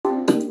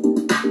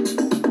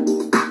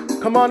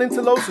Come on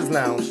into Los's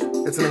Lounge.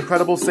 It's an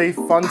incredible, safe,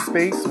 fun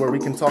space where we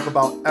can talk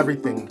about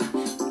everything.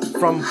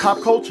 From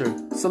pop culture,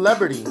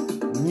 celebrity,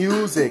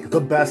 music, the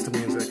best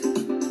music,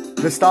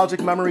 nostalgic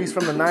memories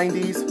from the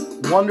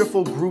 90s,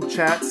 wonderful group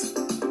chats,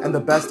 and the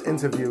best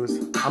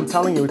interviews. I'm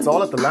telling you, it's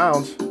all at the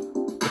lounge.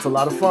 It's a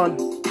lot of fun.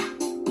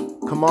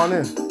 Come on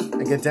in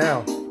and get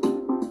down.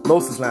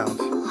 Los's Lounge.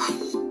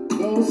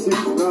 Los's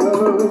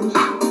Lounge.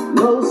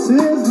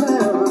 Los's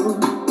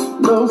Lounge.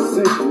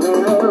 Los's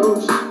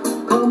Lounge.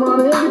 Come on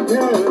and get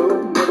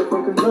down.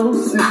 Motherfucking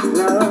Los's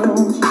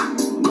Lounge.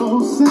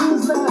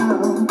 Los's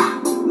Lounge.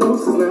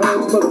 Los's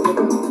Lounge,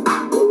 motherfucker.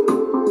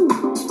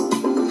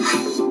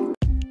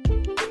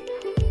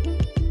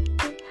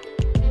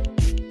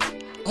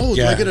 Oh,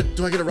 Yeah.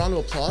 do I get a round of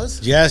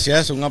applause? Yes,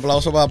 un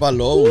aplauso para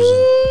Los.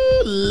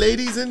 Woo!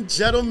 Ladies and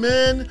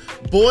gentlemen,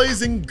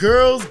 boys and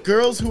girls,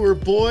 girls who were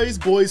boys,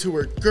 boys who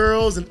were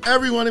girls, and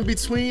everyone in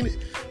between,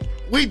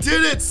 we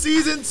did it,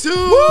 season 2! Woo!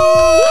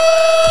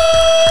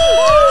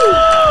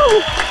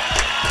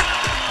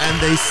 And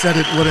they said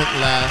it wouldn't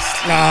last.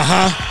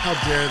 How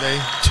dare they?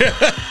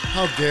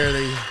 How dare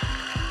they?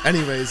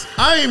 Anyways,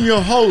 I am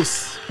your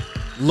host,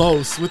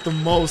 Los with the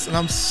most, and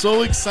I'm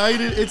so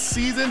excited. It's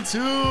season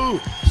 2.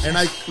 And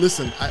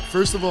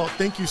first of all,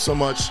 thank you so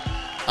much.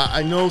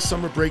 I know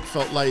summer break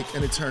felt like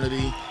an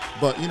eternity,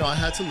 but I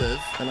had to live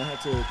and I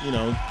had to,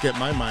 get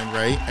my mind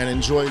right and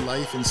enjoy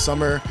life in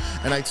summer.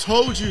 And I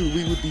told you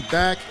we would be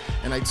back,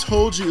 and I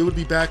told you it would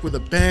be back with a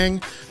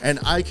bang, and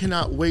I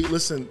cannot wait.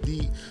 Listen,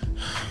 the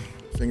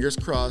fingers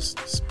crossed,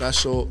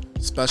 special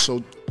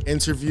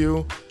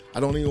interview. I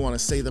don't even want to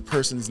say the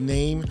person's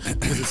name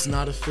because it's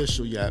not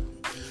official yet.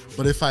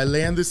 But if I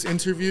land this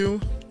interview,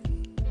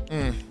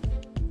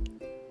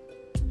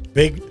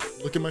 Big.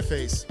 look at my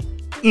face.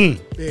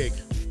 Big.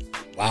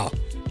 Wow.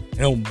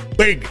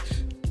 Big.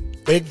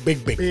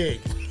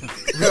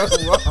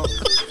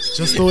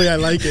 Just the way I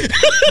like it.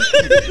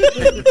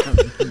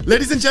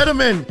 Ladies and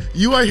gentlemen,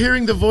 you are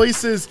hearing the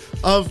voices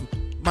of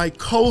my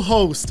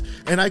co-host,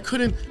 and I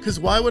couldn't, because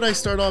why would I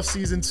start off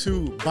season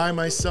 2 by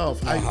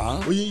myself?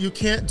 You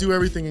can't do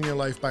everything in your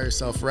life by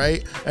yourself,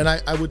 right? And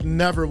I would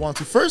never want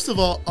to. First of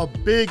all, a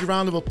big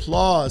round of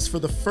applause for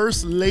the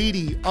first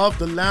lady of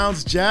the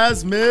lounge,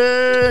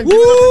 Jasmine. Give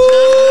it up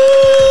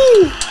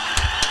for Jasmine.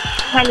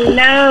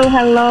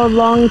 Hello,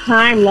 long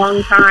time.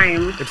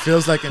 It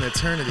feels like an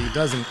eternity,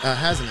 hasn't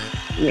it?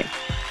 Yeah.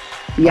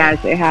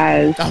 Yes, it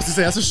has. I was to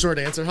say, that's a short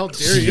answer. How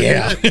dare you?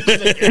 Yeah.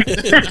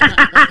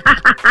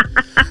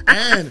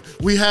 And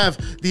we have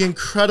the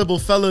incredible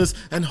fellas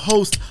and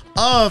host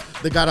of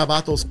the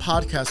Garabatos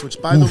podcast,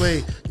 which, by the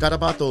way,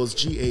 Garabatos,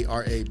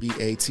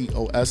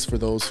 Garabatos, for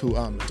those who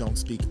don't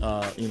speak,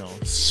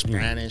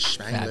 Spanish,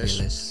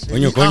 Spanglish.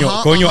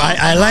 Coño,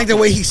 I like the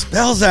way he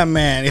spells that,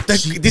 man.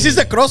 This is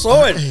the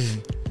crossover.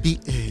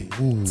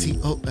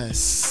 Garabatos.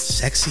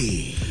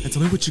 Sexy. And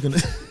tell me what you're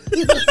gonna.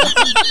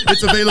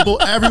 It's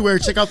available everywhere.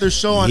 Check out their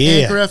show on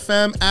Anchor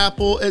FM,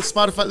 Apple, and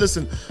Spotify.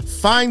 Listen,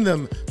 find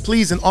them,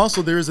 please. And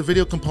also, there is a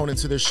video component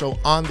to their show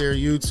on their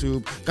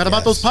YouTube.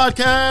 Garabatos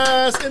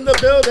podcast in the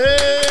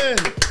building.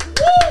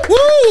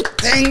 Woo!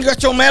 Tenga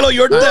Chomelo,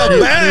 you're the best.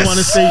 I didn't want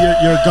to say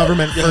your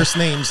government first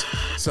names.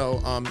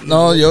 So,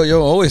 no,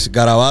 yo always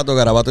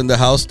Garabato in the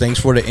house. Thanks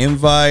for the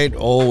invite.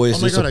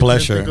 Always, it's a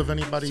pleasure. I can't think of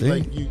anybody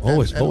like you.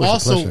 Always, and always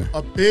also, a pleasure.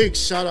 A big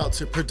shout out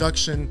to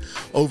production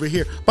over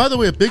here. By the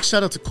way, a big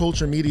shout out to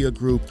Culture Media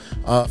Group.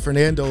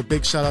 Fernando, a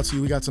big shout out to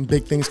you. We got some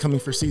big things coming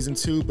for season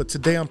 2. But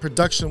today on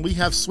production, we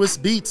have Swiss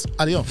Beats.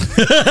 Adios.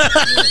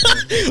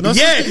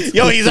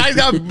 Yo, his eyes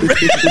got.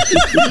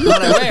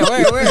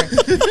 Where?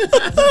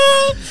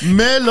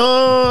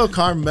 Melo,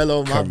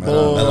 Carmelo, my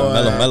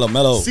boy.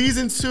 Melo.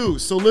 Season 2.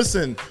 So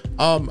listen,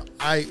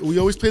 we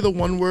always play the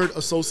one-word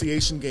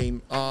association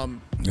game. Are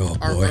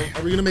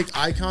we gonna make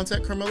eye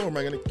contact, Carmelo, or am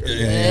I gonna?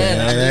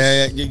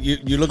 Yeah.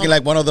 You're looking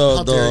like one of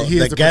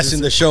the guests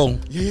in the show.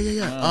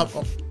 Yeah.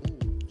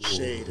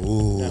 Shade.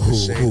 That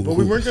was shade. But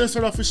we weren't gonna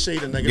start off with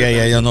shade and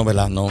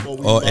negative.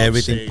 No.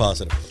 Everything shade.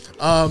 positive.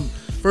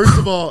 First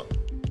of all,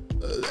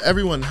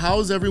 everyone,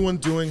 how's everyone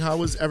doing? How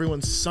was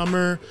everyone's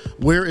summer?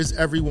 Where is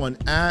everyone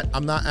at?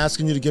 I'm not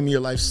asking you to give me your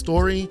life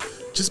story.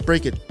 Just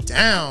break it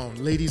down.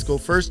 Ladies, go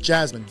first.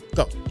 Jasmine,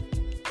 go.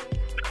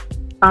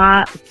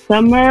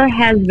 Summer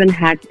has been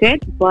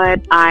hectic, but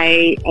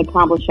I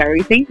accomplished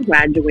everything.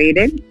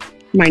 Graduated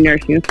my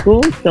nursing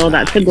school, so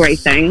that's a great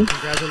thing.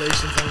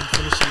 Congratulations on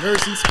finishing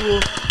nursing school.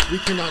 We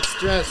cannot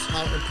stress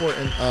how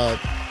important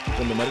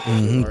the medical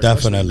field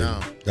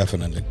are,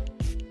 Definitely.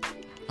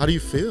 How do you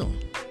feel?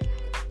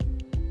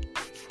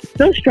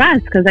 Still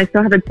stressed because I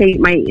still have to take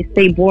my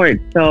state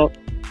board, so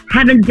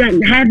haven't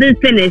finished.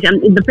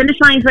 The finish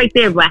line's right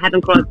there, but I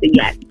haven't crossed it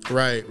yet.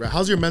 Right.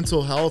 How's your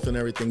mental health and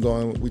everything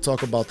going? We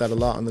talk about that a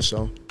lot on the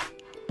show.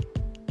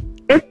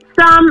 It's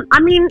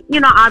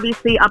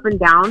obviously up and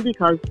down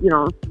because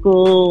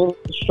school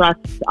stress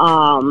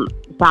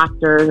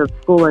factors of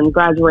school and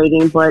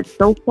graduating, but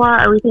so far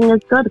everything is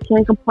good. I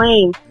can't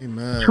complain.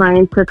 Amen.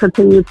 Trying to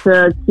continue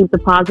to keep the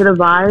positive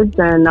vibes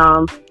and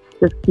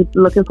just keep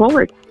looking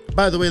forward.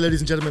 By the way,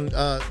 ladies and gentlemen,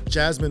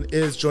 Jasmine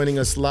is joining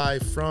us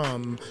live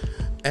from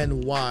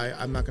NY.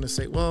 I'm not going to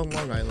say, well,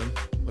 Long Island.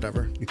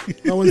 Whatever.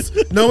 No one's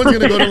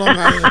gonna go to Long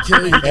Island and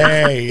kill you.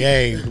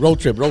 Hey, road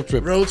trip. Road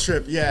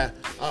trip, yeah.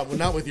 Well,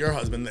 not with your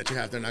husband that you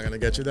have. They're not gonna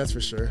get you. That's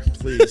for sure.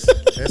 Please.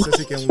 Ese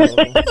sí que es un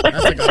loco.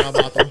 That's a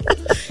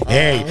garabato.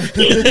 Hey.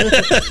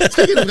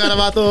 Speaking of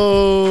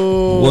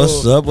garabato,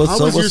 what's up?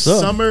 How was your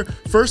summer?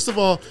 First of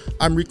all,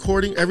 I'm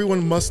recording.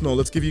 Everyone must know.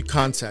 Let's give you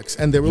context,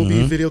 and there will be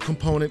a video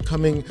component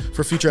coming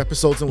for future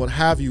episodes and what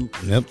have you.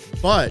 Yep.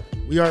 But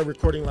we are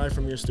recording live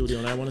from your studio,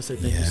 and I want to say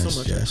thank you so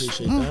much. I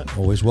appreciate that.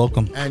 Always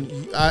welcome. And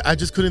I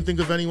just couldn't think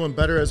of anyone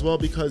better as well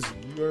because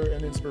you're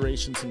an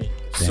inspiration to me.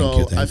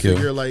 Thank I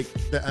figure you. like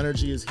the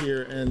energy is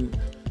here and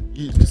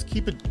you just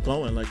keep it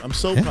going. Like I'm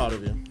so proud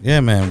of you. Yeah,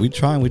 man. We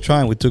trying. We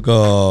took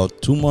a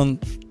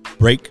 2-month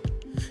break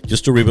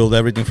just to rebuild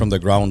everything from the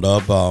ground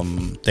up.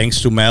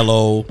 Thanks to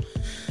Mello.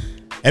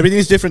 Everything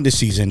is different this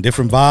season.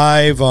 Different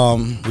vibe.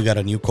 We got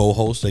a new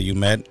co-host that you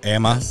met,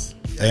 Emma. Yes.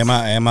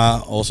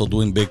 Emma also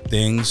doing big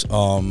things.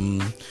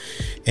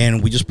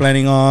 And we're just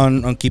planning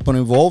on keep on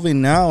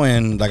evolving now.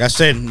 And like I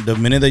said, the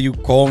minute that you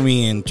called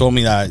me and told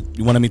me that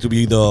you wanted me to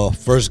be the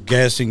first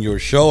guest in your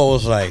show, I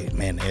was like,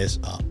 man, it's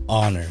an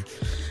honor.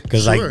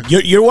 Because like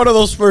you're one of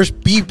those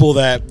first people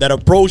that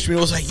approached me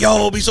and was like, yo,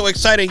 I'll be so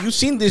excited. You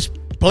seen this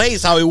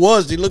place, how it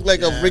was. It looked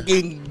like a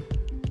freaking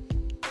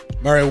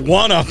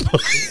marijuana.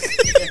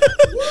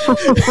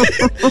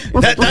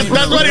 That's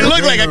what it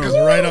looked like. It was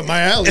right up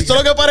my alley. Esto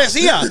es lo que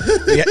parecía.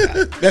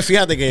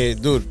 Fíjate que,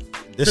 dude,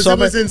 this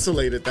summer, it was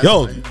insulated.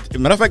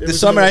 Matter of fact, this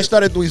summer I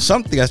started doing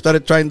something. I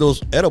started trying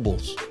those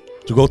edibles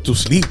to go to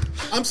sleep.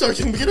 I'm sorry,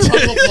 can we get a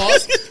round of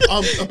applause?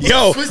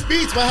 Yo, Swiss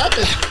Beats, what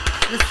happened?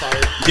 You're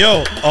fired.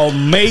 Yo,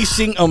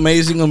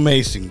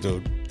 amazing,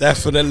 dude.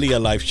 Definitely a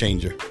life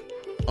changer.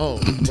 Oh,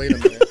 wait a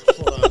minute.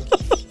 Hold on.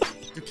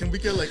 Can we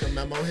get like a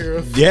memo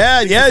here?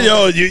 Yeah,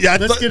 yo.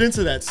 Let's get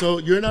into that. So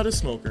you're not a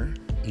smoker.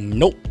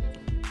 Nope.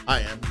 I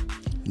am.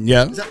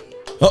 Yeah.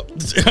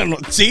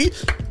 See?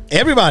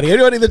 Everybody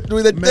that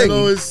doing that thing.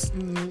 Mello is.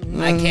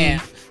 I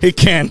can't. He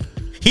can.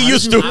 He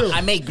used to.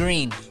 I make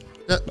green.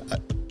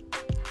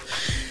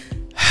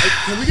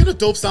 Can we get a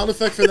dope sound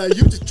effect for that?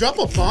 You just drop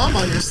a bomb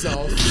on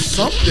yourself.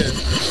 Something.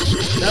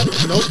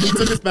 Nope, he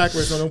took it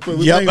backwards. So don't put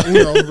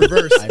Uno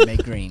reverse. I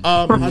make green.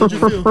 How did you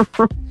feel?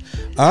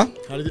 Huh?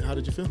 How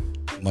did you feel?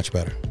 Much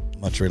better.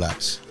 Much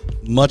relaxed.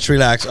 Like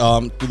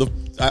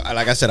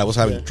I said, I was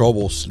having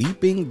trouble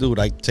sleeping, dude.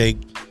 I take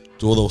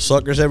 2 of those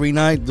suckers every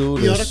night,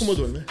 dude. ¿Y ahora cómo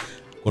duerme?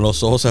 Con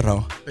los ojos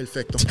cerrados.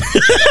 Perfecto.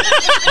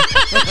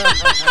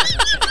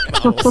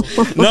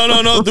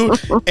 No, dude.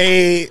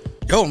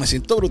 Yo, me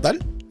siento brutal.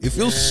 It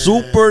feels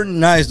super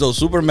nice, though.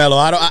 Super mellow.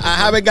 I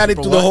haven't got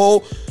into the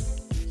whole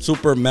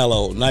super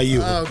mellow. Not you,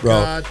 bro.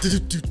 God.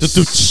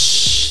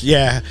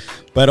 Yeah.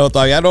 Pero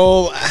todavía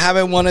I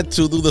haven't wanted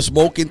to do the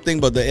smoking thing,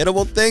 but the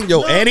edible thing,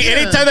 yo,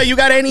 anytime that you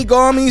got any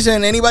gummies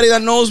and anybody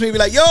that knows me be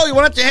like, yo, you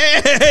want to,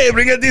 hey,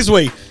 bring it this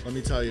way. Let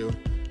me tell you,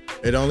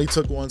 it only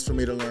took once for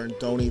me to learn,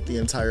 don't eat the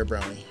entire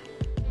brownie.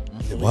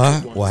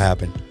 What? What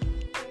happened?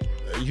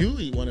 You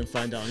eat one and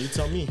find out. You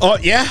tell me. Oh,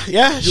 yeah,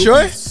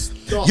 sure.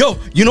 Yo,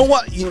 you know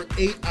what? For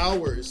 8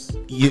 hours.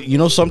 You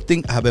know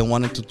something? I've been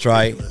wanting to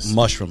try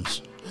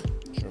mushrooms.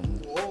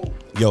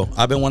 Yo,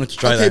 I've been wanting to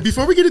try that. Okay,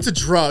 before we get into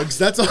drugs,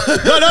 that's all.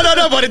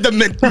 No, but in the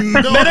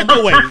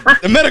medical way.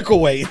 The medical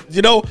way,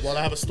 you know. Well,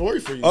 I have a story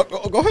for you.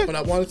 Go ahead. But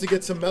I wanted to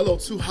get to Mello,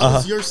 too. How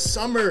was your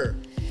summer?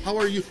 How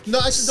are you? No,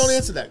 actually, don't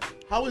answer that.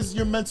 How is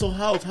your mental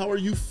health? How are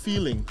you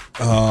feeling?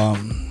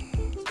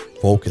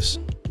 Focus.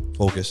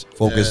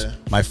 Yeah.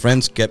 My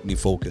friends kept me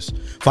focused.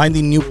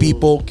 Finding new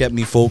people kept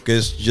me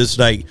focused. Just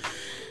like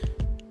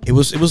it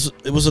was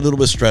a little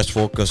bit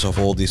stressful because of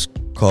all this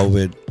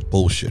COVID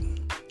bullshit.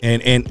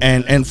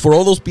 And for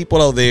all those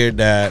people out there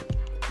that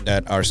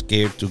are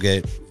scared to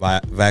get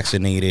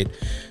vaccinated,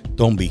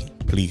 don't be,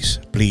 please.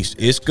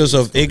 It's because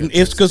of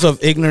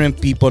ignorant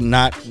people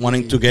not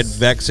wanting to get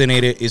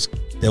vaccinated. It's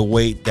the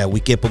way that we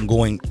keep on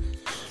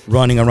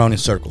running around in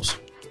circles.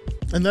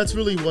 And that's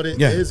really what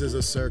it is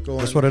a circle.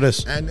 That's what it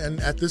is. And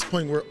at this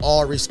point, we're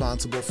all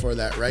responsible for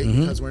that, right?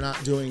 Mm-hmm. Because we're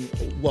not doing,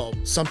 well,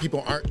 some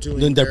people aren't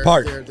doing their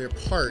part. Their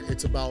part.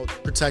 It's about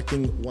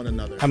protecting one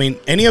another. I mean,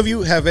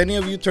 have any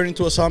of you turned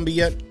into a zombie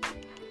yet?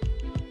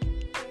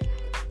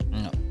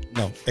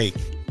 No. Hey,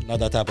 not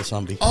that type of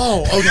zombie.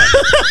 Oh, okay.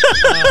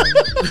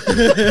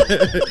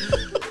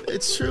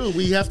 It's true.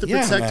 We have to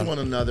protect one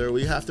another.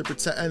 We have to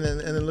protect, and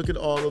then look at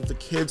all of the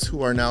kids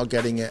who are now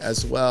getting it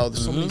as well.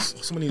 There's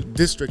so many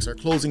districts are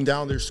closing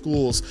down their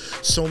schools.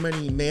 So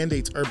many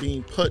mandates are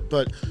being put,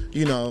 but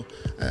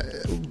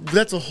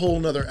that's a whole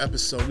nother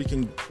episode. We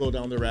can go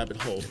down the rabbit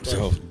hole.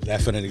 So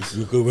definitely,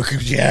 we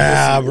could,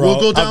 yeah, bro.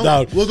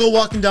 We'll go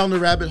walking down the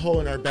rabbit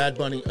hole in our Bad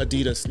Bunny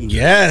Adidas sneakers.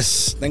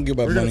 Yes, thank you,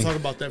 Bad Bunny. We're gonna talk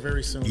about that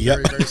very soon.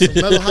 Yep. Very soon.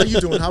 Mello, how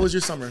you doing? How was your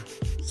summer?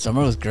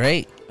 Summer was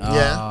great.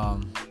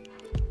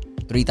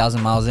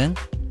 3,000 miles in.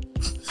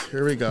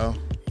 Here we go.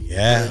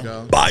 Yeah. Here we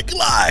go. Bike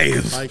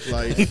life.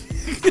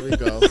 Here we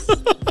go.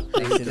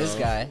 Thanks to this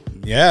guy.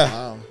 Yeah.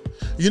 Wow.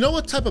 You know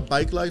what type of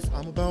bike life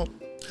I'm about?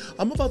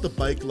 I'm about the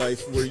bike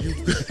life where you.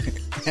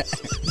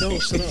 No,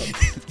 shut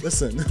up.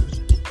 Listen.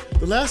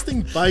 The last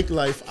thing bike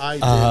life I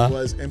did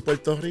was in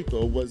Puerto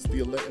Rico was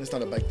it's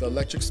not a bike, the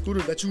electric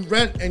scooter that you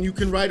rent and you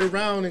can ride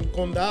around in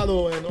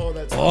Condado and all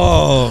that stuff.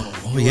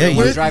 Oh, yeah. You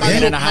With driving my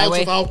it little on a pouch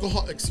highway? of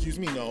alcohol. Excuse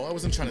me, no, I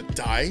wasn't trying to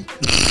die.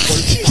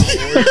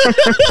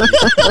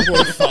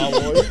 Por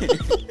favor.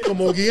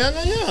 Como guían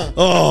allá.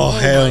 Oh,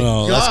 hell my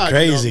no. God, That's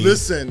crazy. no.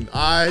 Listen,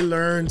 I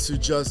learned to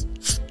just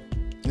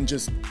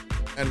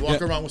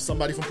walk around with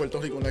somebody from Puerto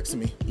Rico next to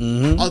me.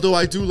 Mm-hmm. Although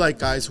I do like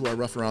guys who are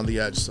rough around the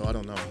edge, so I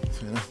don't know.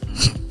 You know?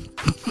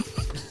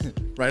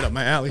 Right up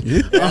my alley.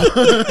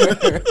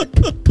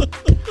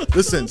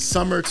 Listen,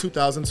 summer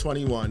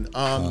 2021.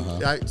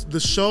 The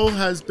show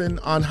has been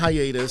on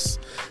hiatus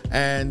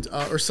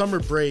or summer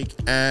break,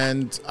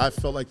 and I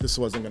felt like this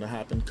wasn't going to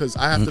happen because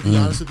I have to be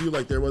honest with you.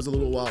 Like there was a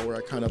little while where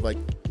I kind of like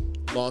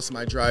lost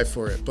my drive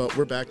for it, but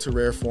we're back to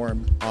rare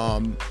form.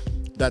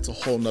 That's a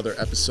whole nother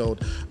episode.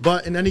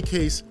 But in any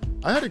case,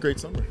 I had a great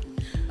summer.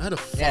 I had a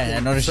Yeah, I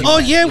noticed you. Oh,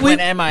 yeah, you we-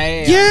 went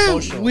MIA. Yeah,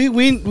 on social.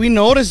 we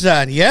noticed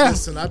that. Yeah.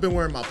 Listen, I've been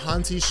wearing my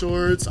Ponte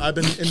shorts. I've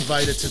been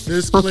invited to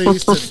this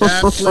place, to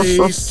that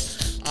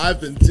place.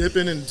 I've been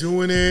dipping and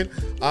doing it.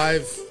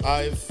 I've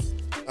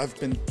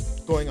been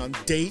going on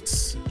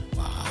dates.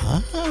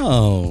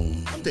 Oh.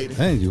 I'm dating.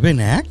 Hey, you've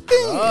been acting?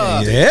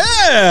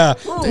 Yeah.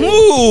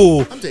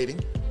 Ooh. I'm dating.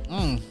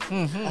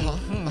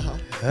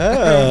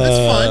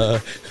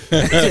 It's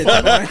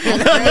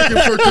I'm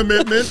looking for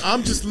commitment.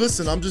 I'm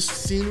just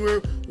seeing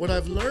what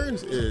I've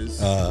learned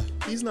is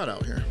he's not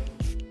out here.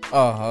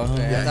 Oh,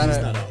 okay. Yeah, he's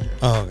not out here.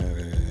 Oh,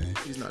 okay.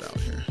 He's not out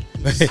here.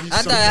 I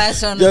thought it had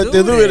something to Yeah,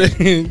 do with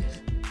it. it.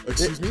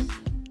 Excuse me?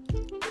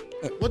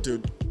 What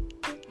dude?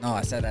 No,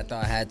 I said I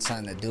thought it had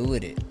something to do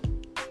with it.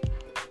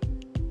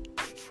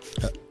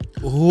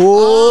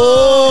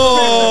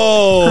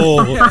 Oh.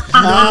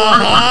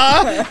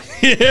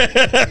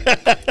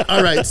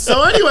 All right.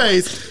 So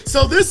anyways,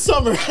 this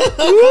summer,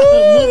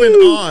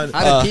 moving on.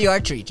 How did PR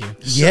treat you?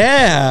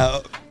 Yeah.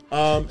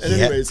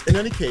 In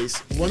any case,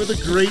 one of the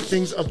great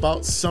things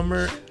about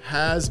summer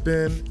has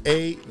been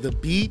the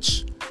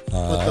beach,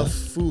 but the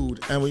food.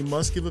 And we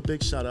must give a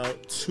big shout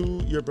out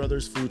to your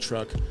brother's food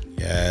truck.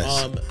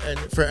 Yes. And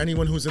for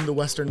anyone who's in the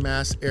Western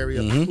Mass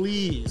area,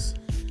 please,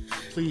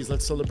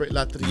 let's celebrate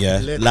La Tripleta.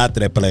 Yes. La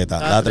Tripleta.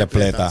 La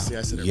Tripleta.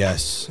 Yes, it is.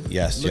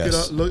 Yes. Look it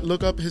up.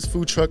 Look up his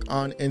food truck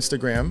on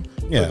Instagram.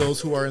 Yeah. For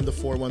those who are in the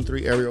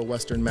 413 area,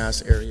 Western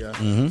Mass area.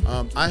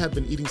 I have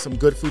been eating some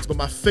good foods, but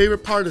my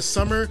favorite part of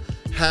summer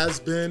has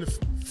been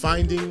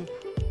finding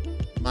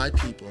my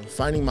people,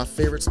 finding my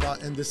favorite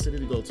spot in this city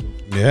to go to.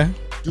 Yeah.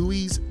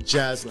 Dewey's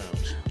Jazz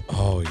Lounge.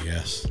 Oh,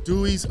 yes.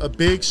 Dewey's, a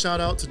big shout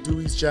out to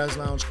Dewey's Jazz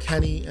Lounge,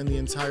 Kenny and the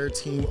entire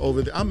team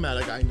over there. I'm mad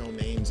I know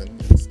names and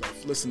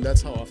stuff. Listen,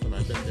 that's how often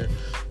I've been there.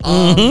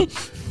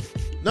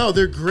 No,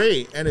 they're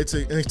great, and it's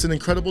an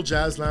incredible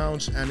jazz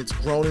lounge, and it's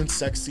grown and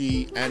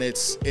sexy, and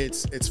it's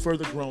for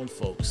the grown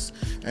folks.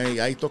 And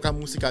ahí toca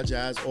música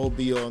jazz,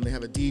 obvio, and they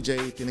have a DJ,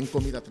 tienen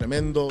comida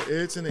tremendo.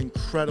 It's an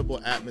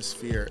incredible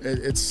atmosphere.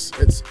 It's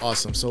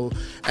awesome. So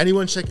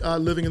anyone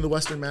living in the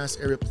Western Mass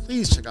area,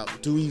 please check out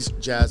Dewey's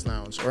Jazz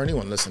Lounge, or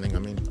anyone listening. I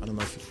mean, I don't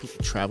know if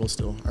people travel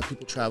still. Are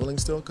people traveling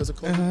still because of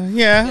COVID?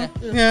 Yeah.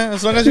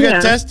 As long as you Yeah.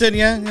 get tested,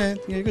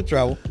 you could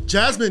travel.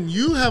 Jasmine,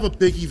 you have a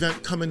big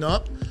event coming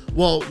up.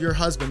 Well, your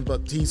husband,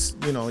 but he's,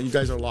 you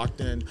guys are locked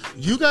in.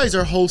 You guys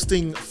are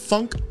hosting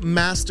Funk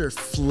Master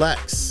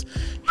Flex,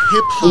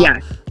 hip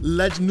hop,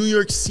 Yes. New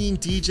York scene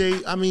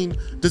DJ. I mean,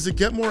 does it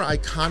get more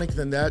iconic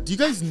than that? Do you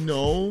guys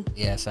know?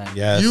 Yes, I.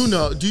 Yes.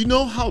 Do you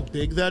know how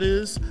big that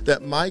is?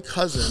 That my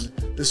cousin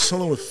is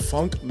chilling with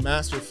Funk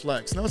Master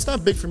Flex. Now, it's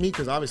not big for me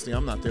because obviously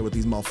I'm not there with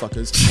these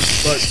motherfuckers.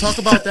 But talk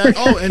about that.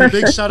 Oh, and a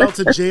big shout out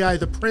to J.I.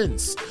 the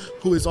Prince,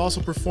 who is also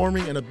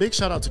performing, and a big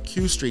shout out to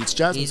Q Streets.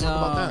 Jasmine, He's talk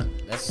about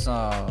that. That's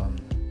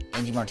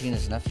Angie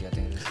Martinez's nephew, I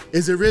think it is.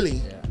 Is it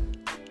really? Yeah.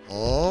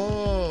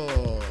 Oh.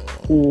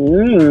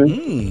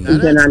 You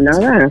did not know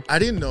that. I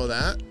didn't know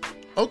that.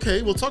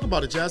 Okay, we'll talk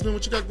about it. Jasmine,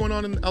 what you got going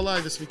on in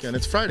LI this weekend?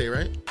 It's Friday,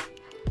 right?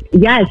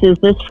 Yes,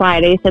 it's this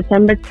Friday,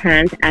 September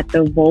 10th at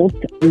the Volt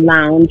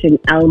Lounge in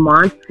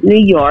Elmont, New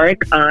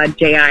York.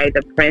 J.I.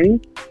 the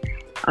Prince,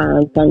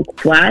 Funk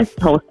West,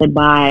 hosted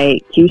by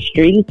Q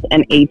Streets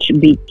and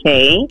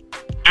HBK.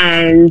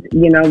 And,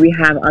 we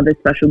have other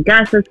special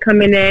guests that's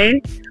coming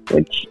in,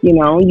 which, you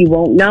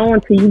won't know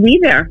until you be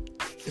there.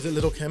 Is it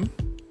Little Kim?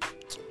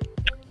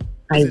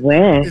 I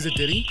wish. Is it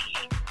Diddy?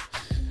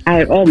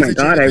 Oh my it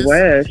God, I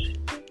Jadakiss? wish.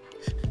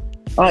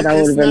 Oh, that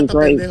would have been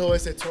great. Pendejo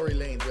ese Tory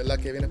Lanez, ¿verdad?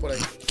 Que viene por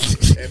ahí.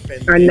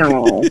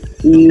 No. No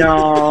decir la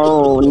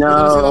No.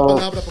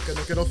 palabra porque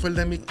no quiero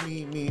ofender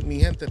mi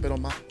gente, pero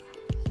más.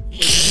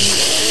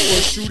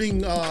 We're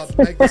shooting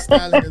Meg Thee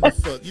Stallion in the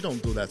foot. You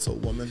don't do that to a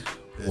woman.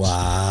 Bitch.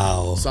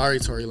 Wow. Sorry,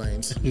 Tory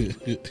Lanez.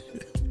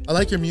 I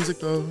like your music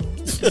though.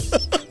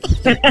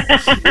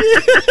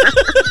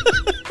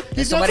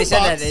 He's got Somebody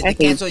some said that box. they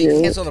cancel. You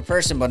can cancel the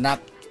person, but not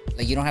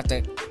like you don't have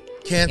to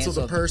Cancel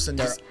the person.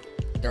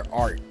 Their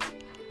art.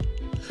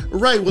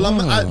 Right. Well,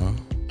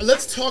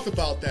 Let's talk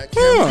about that,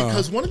 Cam,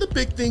 because one of the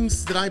big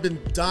things that I've been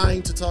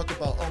dying to talk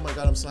about. Oh my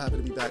God, I'm so happy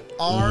to be back.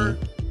 R.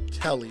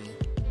 Kelly.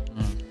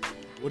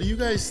 What do you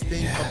guys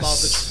think about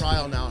the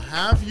trial now?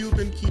 Have you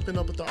been keeping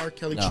up with the R.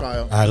 Kelly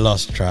trial? I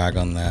lost track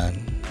on that.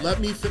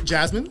 Let me,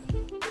 Jasmine.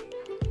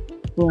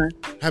 What?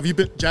 Have you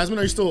been, Jasmine?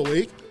 Are you still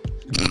awake?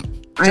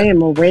 I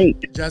am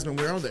awake. Jasmine,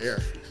 we're on the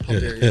air. How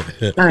dare you?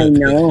 I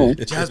know.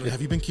 Jasmine,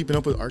 have you been keeping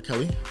up with R.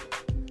 Kelly?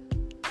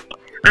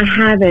 I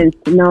haven't.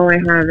 No, I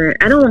haven't.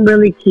 I don't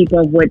really keep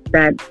up with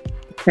that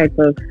type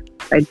of.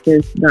 I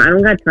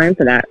don't got time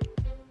for that.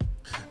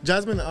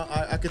 Jasmine,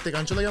 I could think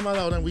Ancho la llamada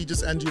ahora and we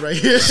just end you right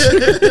here.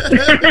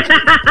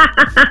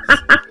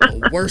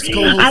 Worst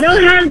co-host. I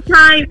don't have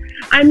time.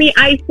 I mean,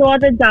 I saw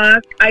the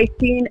doc. I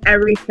seen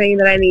everything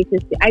that I need to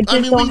see. I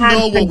just don't have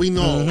know time. what we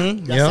know.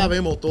 Mm-hmm. Ya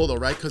sabemos todo,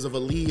 right? Because of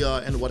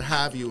Aaliyah and what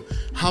have you.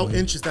 How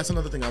interesting. That's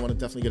another thing I want to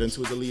definitely get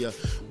into is Aaliyah.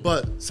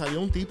 But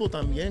salió un tipo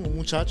también, un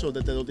muchacho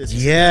desde los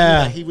 16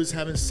 that he was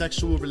having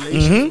sexual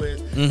relations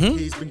with.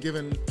 He's been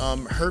giving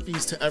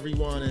herpes to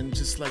everyone and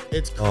just like,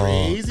 it's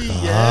crazy.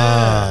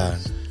 Yeah.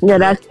 Yeah,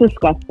 that's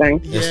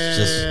disgusting. Yeah,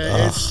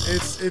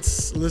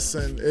 it's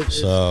listen,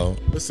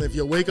 listen, if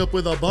you wake up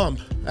with a bump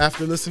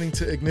after listening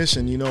to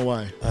Ignition, you know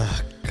why.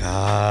 Oh,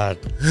 God.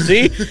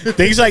 See?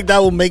 Things like that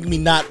will make me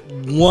not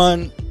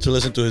want to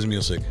listen to his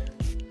music.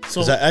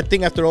 So I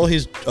think after all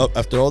these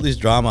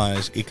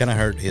dramas, it kind of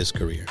hurt his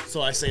career.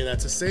 So I say that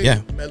to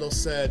say, Melo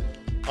said,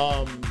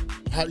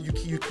 how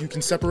you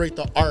can separate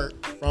the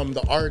art from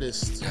the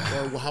artist,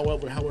 or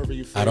however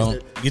you phrase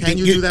it. Can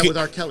you do that with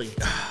R. Kelly?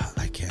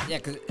 I can't. Yeah,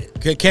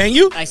 because can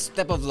you? I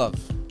Step of Love.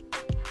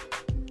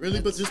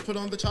 Really, but just put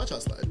on the cha-cha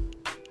slide.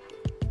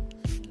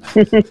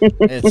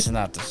 It's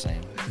not the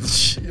same.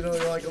 You know,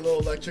 like a little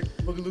electric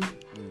boogaloo.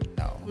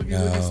 No.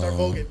 Boogaloo and start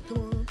voguing. Come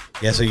on.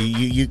 Yeah, so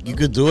you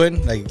could do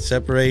it, like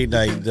separate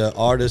like the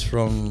artist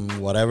from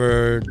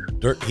whatever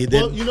dirt he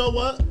did. Well, you know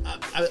what?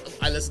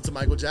 I listened to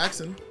Michael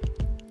Jackson.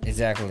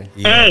 Exactly.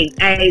 Yeah.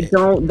 Hey,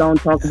 don't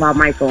talk about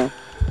Michael.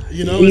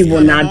 You know, he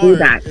will not do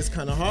that. It's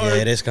kind of hard.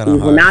 Yeah, it is kind of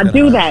hard. He will not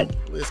do that.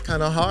 It's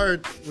kind of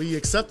hard. We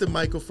accepted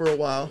Michael for a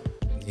while.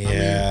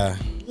 Yeah.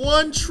 I mean,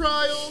 one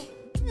trial.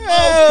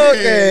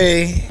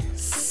 Okay.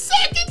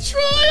 Second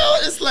trial.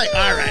 It's like,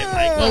 all right,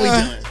 Mike, what we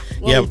doing?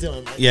 What we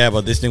doing, Mike? Yeah,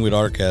 but this thing with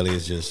R. Kelly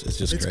is just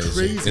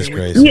crazy. It's crazy.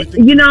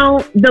 crazy. You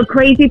know, the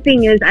crazy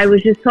thing is, I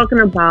was just talking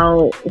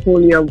about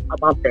Julio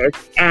about this,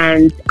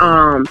 and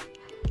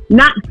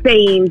not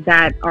saying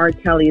that R.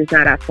 Kelly is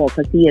not at fault,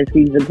 because he is.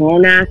 He's a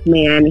grown-ass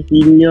man.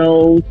 He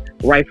knows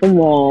right from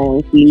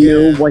wrong. He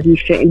knew what he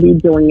shouldn't be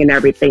doing and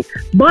everything.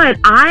 But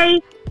I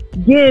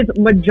give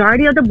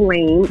majority of the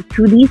blame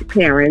to these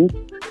parents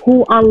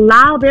who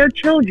allow their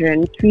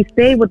children to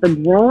stay with a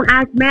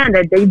grown-ass man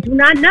that they do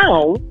not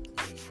know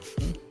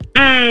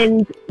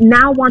and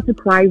now want to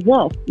cry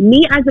wolf.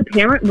 Me as a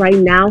parent right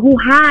now who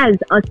has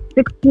a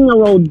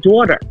 16-year-old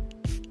daughter,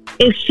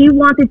 if she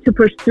wanted to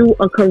pursue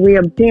a career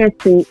of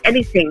dancing,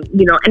 anything,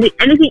 you know,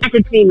 anything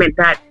entertainment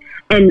that,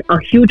 and a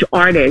huge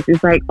artist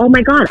is like, oh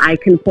my God, I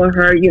can put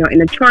her, you know, in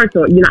the charts,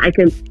 or, you know, I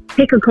can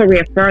take a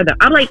career further.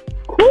 I'm like,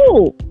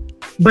 cool,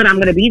 but I'm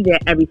going to be there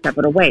every step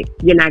of the way.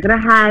 You're not going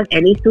to have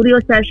any studio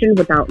session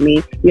without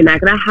me. You're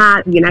not going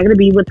to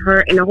be with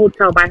her in a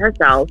hotel by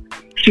herself.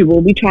 She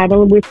will be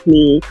traveling with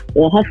me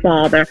or her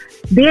father.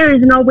 There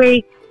is no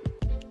way.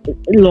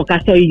 Look,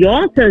 I saw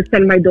y'all to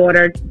send my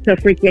daughter to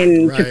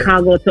freaking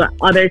Chicago to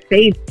other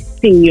states,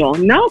 senor.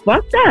 No,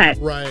 fuck that.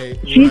 Right.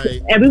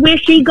 Everywhere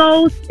she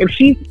goes,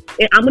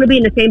 I'm gonna be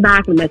in the same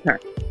bathroom as her.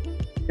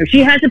 If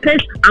she has to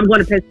piss, I'm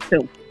gonna piss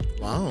too.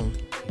 Wow.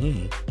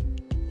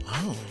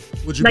 Wow.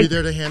 Would you be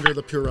there to hand her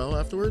the Purell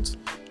afterwards?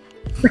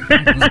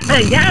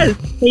 Yes.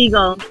 Here you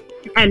go.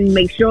 And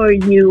make sure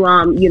you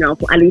you know,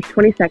 for at least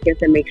 20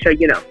 seconds, and make sure,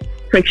 you know,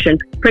 friction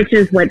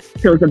is what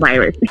kills the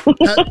virus.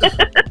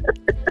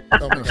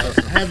 Oh my God.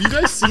 Have you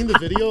guys seen the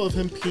video of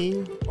him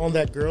peeing on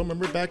that girl?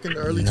 Remember back in the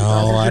early 2000s?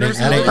 No, I didn't.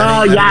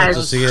 Oh,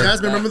 yes.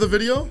 Jasmine, remember the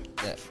video?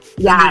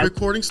 Yeah. In the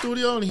recording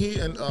studio,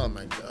 and oh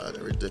my God,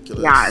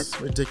 ridiculous.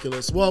 Yes.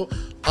 Ridiculous. Well,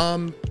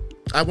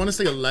 I want to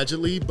say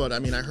allegedly, but I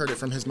mean, I heard it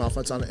from his mouth.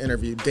 It's on an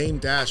interview. Dame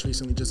Dash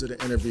recently just did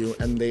an interview,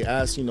 and they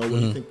asked, you know, what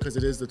do you think? Because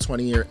it is the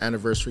 20-year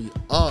anniversary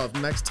of,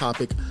 next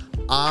topic,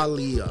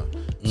 Aaliyah.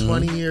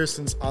 20 years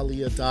since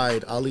Aaliyah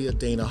died. Aaliyah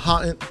Dana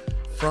Houghton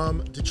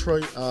from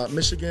Detroit,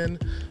 Michigan.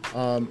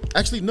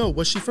 Actually, no.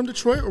 Was she from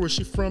Detroit or was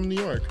she from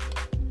New York?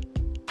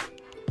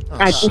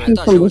 I think she's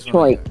from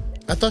Detroit.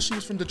 I thought she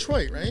was from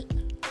Detroit, right?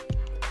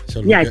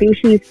 I think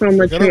she's from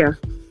Latvia.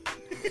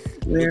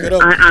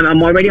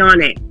 I'm already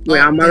on it.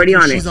 I'm already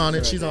on it. She's on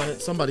it. She's on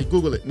it. Somebody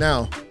Google it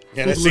now.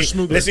 Yeah, let's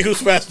see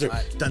who's faster.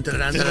 Dun, dun,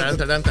 dun, dun,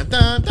 dun, dun,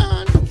 dun,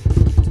 dun.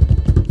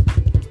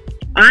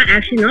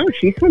 Actually, no.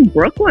 She's from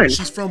Brooklyn.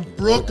 She's from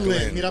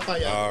Brooklyn. Mira pa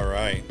allá. All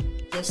right.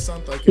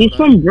 She's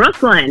from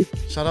Brooklyn.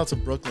 Shout out to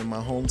Brooklyn, my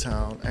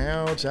hometown.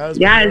 Ow,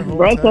 Jasmine. Yes,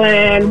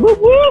 Brooklyn. Woo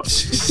woo.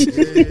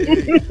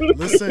 Hey,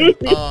 listen,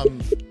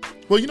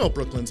 Well, you know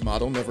Brooklyn's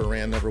motto: never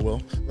ran, never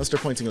will. Unless they're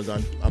pointing a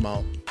gun, I'm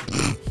out.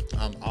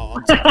 I'm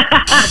out.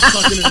 I'm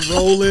sucking and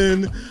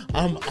rolling.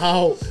 I'm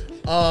out.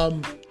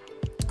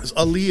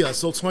 Aaliyah,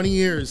 so 20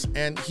 years,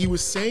 and he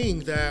was saying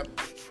that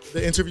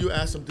the interview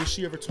asked him, did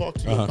she ever talk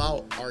to you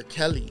about R.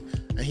 Kelly?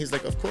 And he's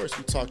like, of course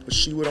we talked, but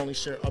she would only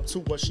share up to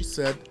what she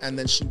said, and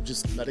then she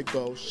just let it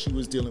go. She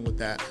was dealing with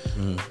that.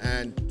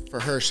 And for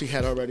her, she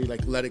had already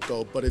like let it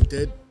go, but it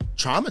did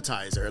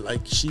traumatize her. Like,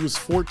 she was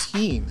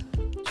 14.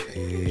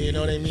 You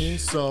know what I mean?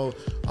 So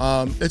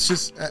it's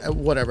just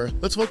whatever.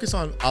 Let's focus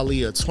on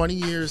Aaliyah. 20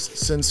 years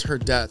since her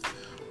death.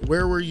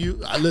 Where were you?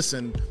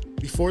 Listen,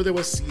 before there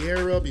was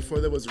Sierra, before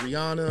there was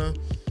Rihanna,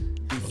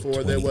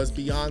 before there was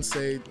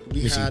Beyonce,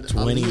 we had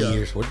 20 Aaliyah.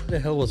 years. What the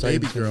hell was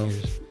Baby I? girl.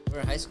 We're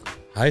in high school.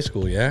 High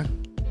school, yeah.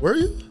 Were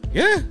you?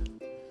 Yeah.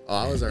 Oh,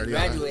 I was already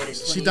Graduated.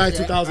 She 20 died years.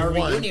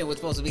 2001. Our reunion was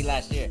supposed to be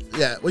last year.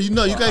 Yeah. Well, you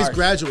know, you Or guys ours.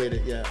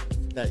 graduated. Yeah,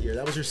 that year.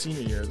 That was your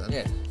senior year then.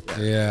 Yeah.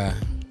 Yeah.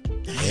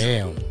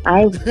 Damn.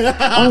 Oh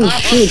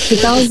shit,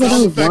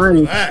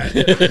 2001.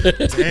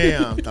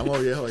 Damn.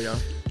 Estamos viejo, ya.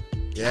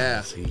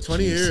 Yeah.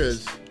 20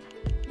 years.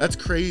 That's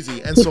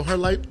crazy. And so her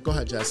life. Go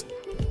ahead, Jess.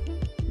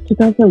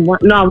 2001.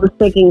 No, I was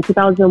thinking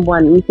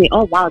 2001. We say,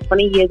 oh wow,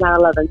 20 years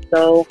 9/11.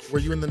 So Were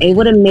you in the it Navy?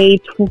 would have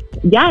made.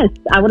 Yes,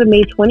 I would have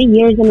made 20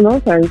 years in the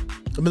military.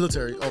 The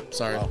military. Oh,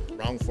 sorry.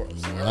 Wrong for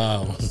us.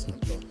 Wow.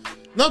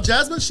 No,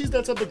 Jasmine, she's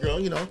that type of girl,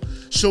 you know.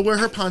 She'll wear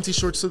her Ponte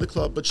shorts to the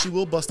club, but she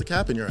will bust a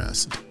cap in your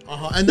ass.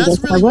 And that's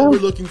Yes, I really what will. we're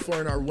looking for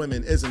in our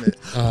women, isn't it?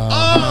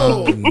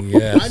 Oh!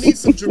 Yes. I need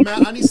some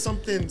dramatic. I need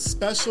something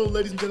special,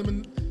 ladies and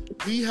gentlemen.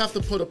 We have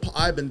to put a.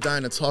 I've been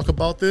dying to talk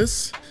about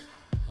this.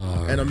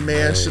 And a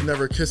man should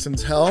never kiss and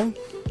tell.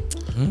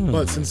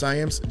 But since I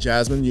am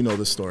Jasmine, you know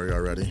the story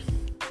already.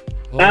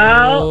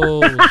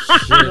 Oh,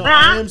 shit. You know,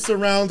 I am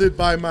surrounded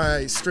by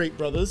my straight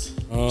brothers.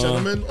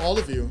 Gentlemen, all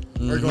of you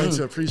are going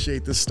to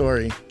appreciate this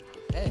story.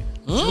 Hey.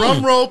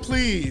 Drum roll,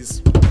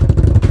 please.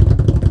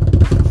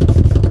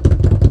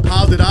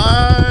 How did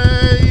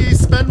I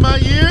spend my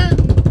year?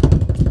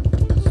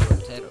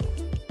 Potato.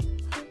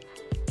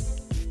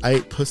 I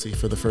ate pussy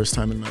for the first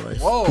time in my life.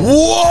 Whoa.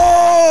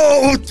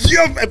 Whoa!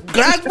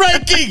 Glass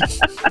breaking!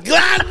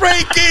 Glass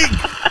breaking!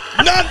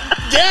 Not,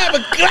 yeah,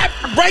 but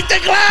break the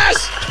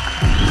glass!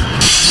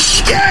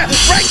 Yeah!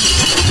 Break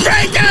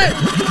it!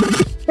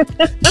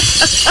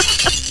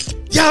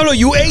 Diablo,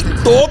 you ate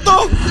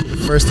todo?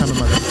 First time in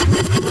my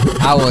life.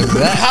 How was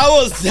that? How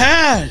was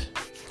that?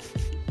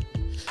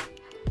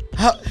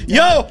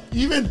 Yo!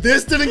 Even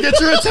this didn't get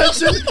your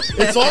attention?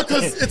 It's all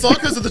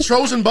because of the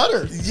Trojan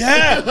butter.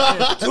 Yeah!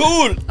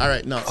 Dude! All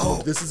right,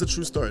 no. This is a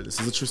true story. This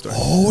is a true story.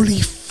 Holy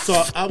f...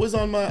 So I was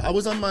on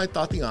my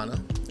Tatiana,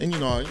 and you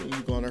know,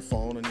 you go on her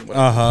phone and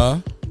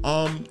whatever.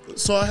 Uh-huh.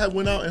 So I had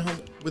went out and hung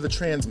with a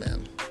trans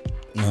man.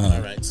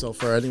 All right. So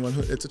for anyone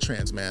who, it's a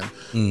trans man,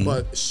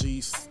 but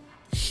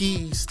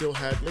he still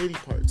had lady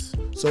parts.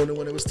 So then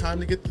when it was time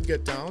to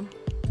get down,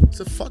 I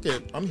said, "Fuck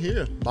it, I'm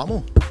here,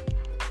 vamos."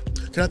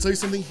 Can I tell you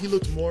something? He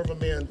looked more of a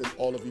man than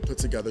all of you put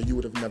together. You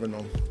would have never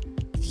known.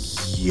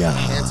 Yeah.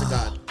 Hand to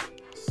God,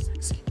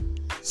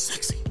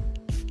 sexy.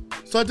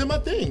 So I did my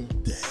thing.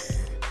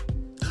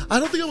 I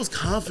don't think I was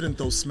confident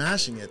though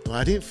smashing it though.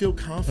 I didn't feel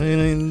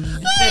confident.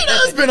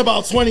 It's been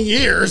about 20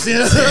 years. You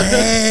know?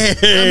 I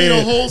mean,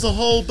 a hole's a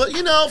hole, but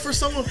you know, for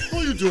someone who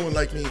you doing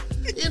like me,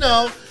 you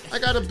know, I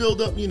gotta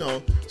build up, you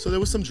know. So there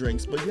was some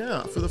drinks, but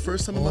yeah, for the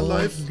first time in my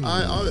life,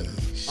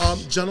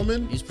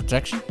 gentlemen, Use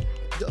protection?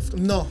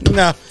 no,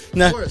 No. of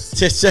course,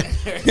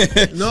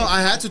 no,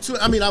 I had to too.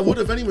 I mean, I would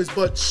have anyways,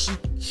 but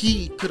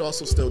he could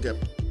also still get,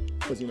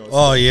 because you know.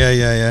 Oh,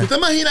 yeah. ¿Te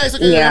imaginas eso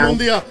que Yeah. un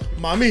día,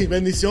 mami,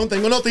 bendición,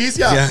 tengo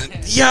noticias? Yeah.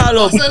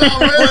 Diablo.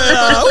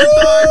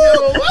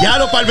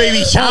 Diablo para el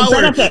baby Oh,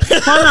 shower.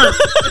 espérate, hold on.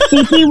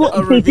 Titi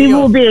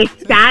reveal. will be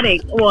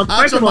ecstatic. Well,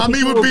 first of all, Mommy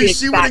Titi would will be, be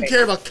she wouldn't ecstatic.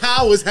 care if a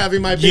cow was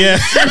having my baby. Yeah.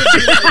 She would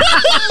be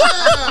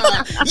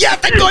like, Ya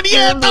tengo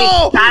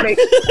nieto. Ecstatic.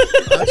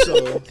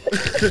 So,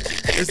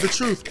 it's the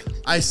truth.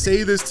 I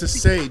say this to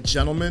say,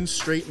 gentlemen,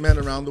 straight men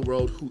around the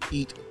world who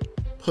eat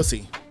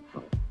pussy.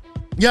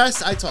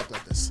 Yes, I talk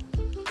like this.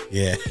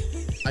 Yeah.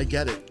 I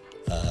get it.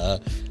 I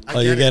Oh,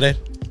 you get it?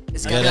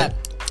 It's Get got that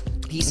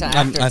piece of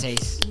I'm-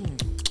 aftertaste.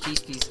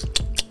 Piece.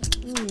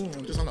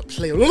 I'm just on a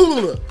play.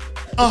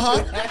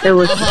 Uh-huh. It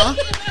was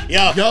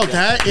Yo,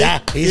 that Yeah,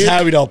 he's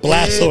having a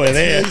blast over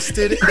there. It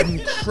tasted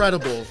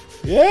incredible.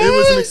 Yeah. It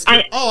was an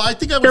experience. I- I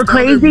think I the was down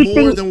there crazy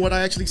more thing- than what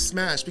I actually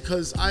smashed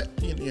because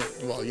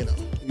well, you know.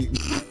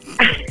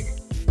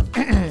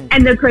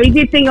 And the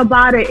crazy thing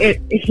about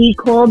it, he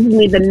called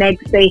me the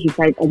next day. He's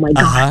like, "Oh my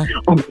god,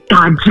 oh my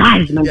god,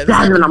 Jasmine, Yeah, this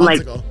Jasmine." happened I'm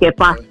like, months ago. "¿Qué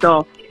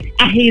pasó?"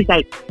 And he's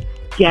like,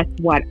 "Guess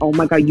what? Oh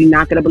my god, you're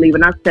not gonna believe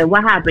it." And I said,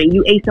 "What happened?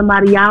 You ate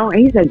somebody out?"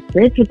 And he's like,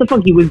 "Bitch, what the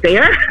fuck? You was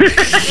there?"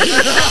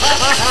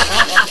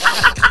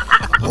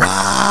 Wow. Did I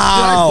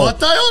butt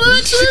die on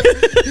accident?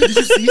 Did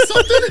you see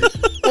something?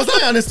 Was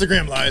I on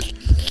Instagram Live?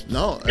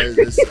 No,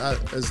 it's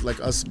like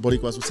us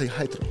Boricuas would say,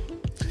 hydro.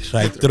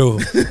 Right through.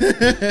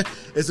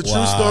 It's a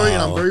true story,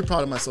 and I'm Wow. very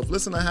proud of myself.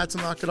 Listen, I had to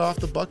knock it off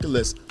the bucket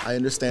list. I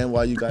understand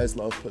why you guys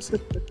love pussy.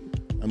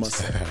 I must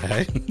say.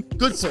 Right?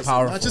 Good pussy,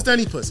 powerful. not just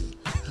any pussy.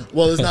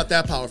 Well, it's not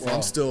that powerful.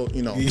 I'm still,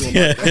 doing my thing.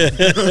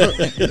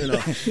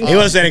 It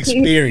was an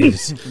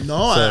experience. No,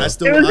 I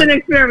still. It was an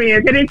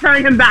experience. It didn't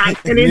turn him back.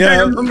 It didn't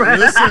turn him back.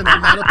 Listen,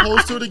 I'm not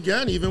opposed to it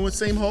again, even with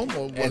same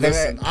homo. Well,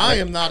 listen, I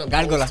am not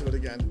opposed Gárgola. to it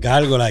again.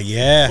 Gárgola,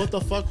 yeah. What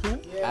the fuck? Who?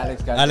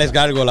 Alex Alex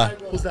Gárgola.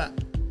 Who's that?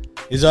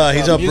 He's a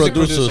music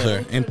producer,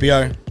 producer.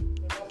 NPR.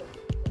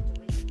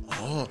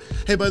 Oh,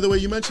 hey, by the way,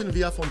 you mentioned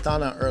Villa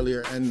Fontana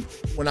earlier, and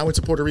when I went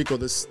to Puerto Rico,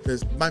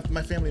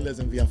 my family lives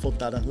in Villa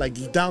Fontana,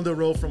 like down the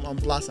road from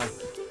Plaza.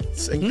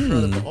 It's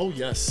incredible. Oh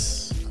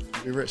yes,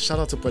 shout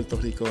out to Puerto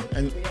Rico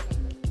and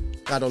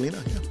Carolina.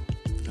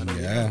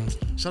 Yeah.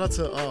 Shout out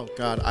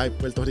to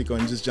Puerto Rico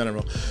in just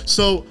general.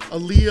 So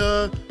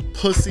Aaliyah,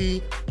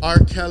 Pussy, R.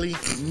 Kelly.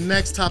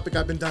 Next topic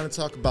I've been down to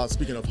talk about.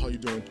 Speaking of how you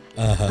doing,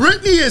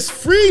 Britney is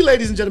free,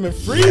 ladies and gentlemen.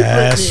 Free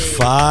Yes,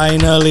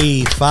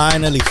 Britney.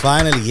 finally.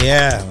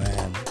 Yeah,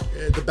 man.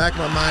 At the back of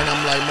my mind,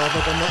 I'm like,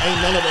 motherfucker,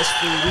 ain't none of us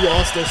free. We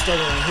all still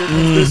struggling. Here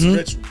comes this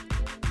rich.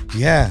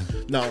 Yeah.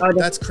 No, Oh,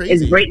 that's It's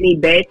crazy. Britney,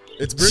 bitch.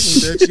 It's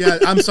Britney, bitch. Yeah,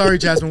 I'm sorry,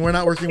 Jasmine. We're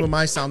not working with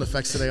my sound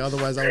effects today.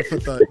 Otherwise, I would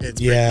put the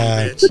it's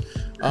Yeah. Britney,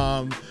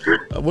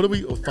 bitch. What are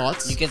we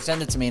thoughts? You can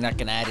send it to me and I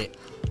can add it.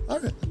 All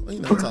right,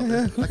 well, it's out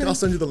there. I'll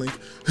send you the link.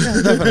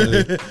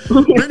 Definitely.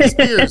 Britney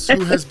Spears,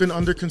 who has been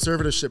under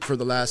conservatorship for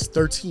the last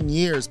 13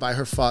 years by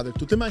her father.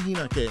 ¿Tú te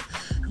imaginas que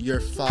your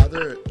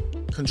father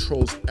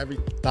controls every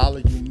dollar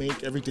you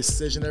make, every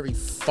decision, every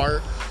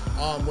fart,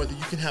 whether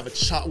you can have a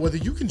child, whether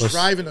you can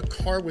drive in a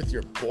car with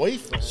your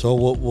boyfriend? So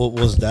what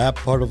was that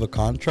part of a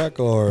contract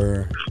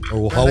or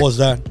how was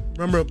that?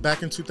 Remember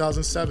back in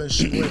 2007,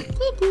 she went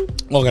cuckoo.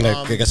 Oh,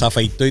 que se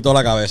afeitó y toda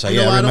la cabeza. You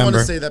know, Yeah, I I don't want remember.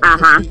 to say that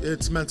because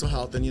it's mental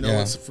health, and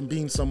Yeah. it's from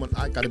being someone,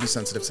 I got to be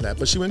sensitive to that.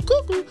 But she went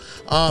cuckoo,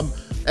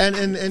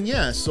 and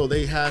yeah, so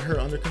they had her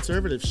under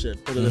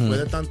conservatorship. Pero después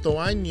de tanto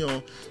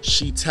año,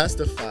 she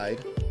testified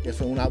que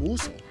fue un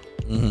abuso.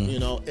 You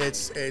know,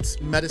 it's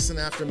medicine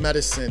after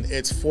medicine.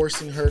 It's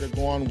forcing her to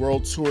go on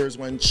world tours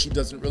when she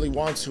doesn't really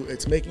want to.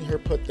 It's making her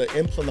put the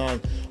implant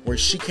on where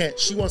she can't.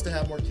 She wants to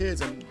have more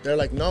kids, and they're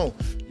like, no,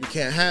 you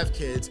can't have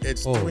kids.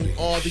 It's doing Holy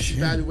all these shit.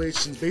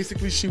 evaluations.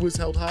 Basically, she was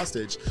held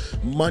hostage.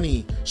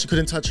 Money, she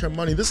couldn't touch her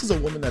money. This is a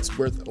woman that's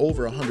worth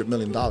over $100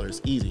 million,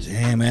 easy.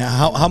 Damn, man.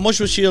 How much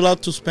was she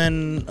allowed to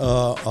spend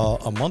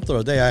a month or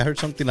a day? I heard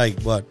something like,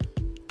 what,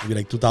 maybe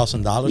like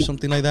 $2,000,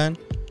 something like that?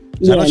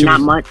 So I Yeah, know she not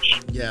was-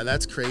 much. Yeah,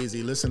 that's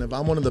crazy. Listen, if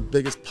I'm one of the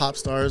biggest pop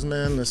stars,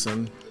 man,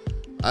 listen,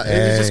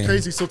 it's just Hey.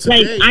 crazy. So Like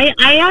today,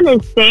 I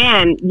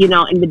understand,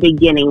 in the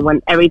beginning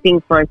when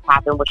everything first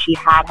happened, when she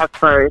had her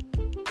first,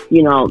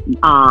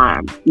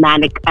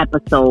 manic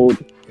episode.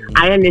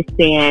 I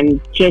understand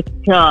just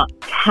to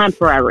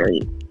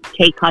temporarily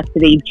take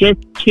custody, just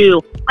to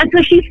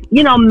until she,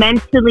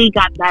 mentally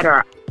got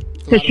better,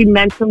 so she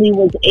mentally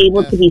was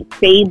able to be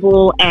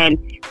stable and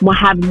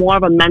have more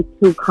of a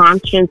mental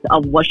conscience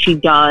of what she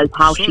does,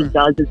 how she Sure.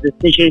 does, the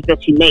decisions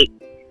that she makes.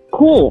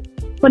 Cool,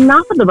 but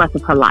not for the rest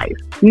of her life.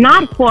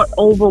 Not for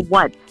over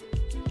what,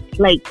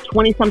 like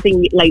 20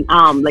 something, like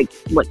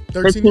what,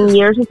 13 13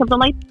 years or something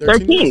like 13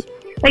 13. years.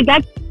 Like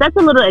that's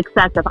a little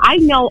excessive. I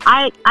know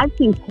I've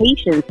seen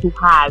patients who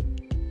have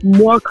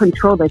more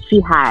control than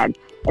she had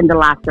in the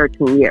last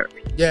 13 years,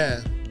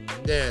 yeah,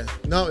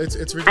 no, it's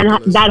and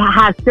ridiculous. that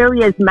has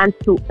serious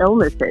mental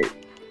illnesses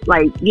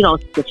like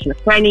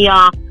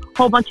schizophrenia,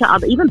 whole bunch of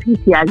other, even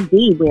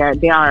PTSD, where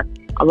there are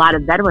a lot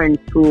of veterans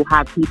who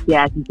have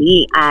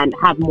PTSD and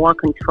have more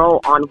control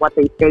on what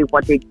they say,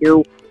 what they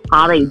do,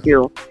 how they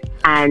do.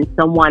 And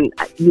someone,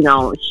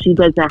 she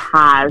doesn't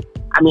have,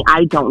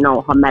 I don't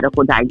know her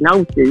medical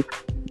diagnosis,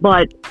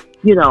 but,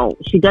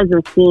 she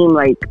doesn't seem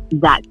like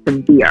that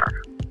severe,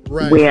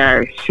 Right.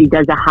 where she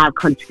doesn't have,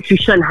 she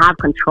shouldn't have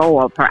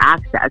control of her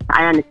access.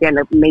 I understand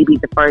that maybe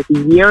the first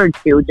year or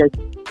two, just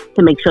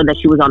to make sure that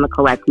she was on the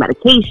correct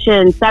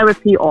medication,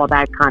 therapy, all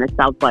that kind of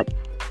stuff. But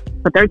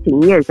for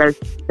 13 years, that's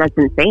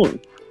insane.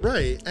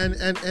 Right,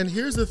 and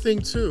here's the thing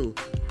too,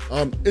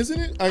 isn't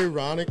it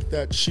ironic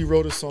that she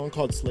wrote a song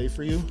called "Slave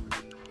for You"?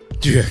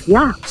 Yeah.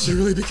 Yeah. She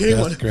really became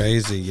That's one.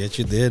 crazy. Yes,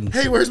 you did.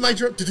 Hey, where's my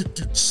drip? You're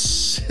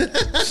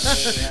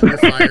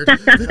fired. I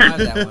don't have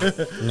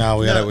that one. No,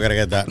 we gotta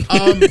get that.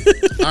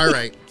 All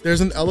right, there's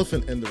an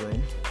elephant in the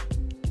room,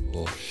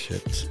 Oh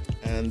shit.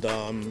 and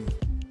I'm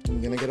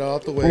gonna get it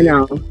out the way. I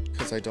know.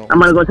 because I don't. I'm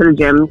going to go to the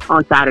gym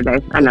on Saturday.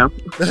 I know.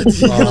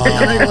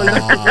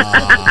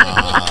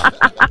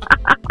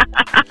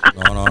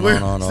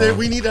 No. Say,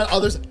 we need that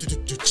others.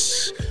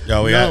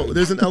 Yeah, we No, got.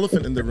 there's an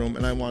elephant in the room,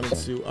 and I wanted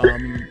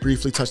to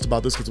briefly touch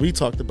about this because we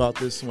talked about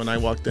this when I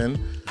walked in.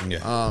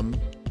 Yeah.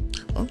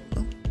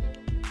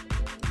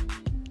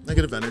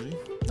 Negative energy.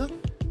 No,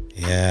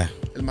 Yeah.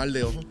 el mal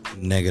de ojo.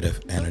 Negative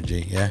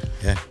energy. Yeah.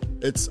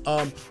 It's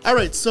all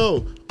right.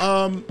 So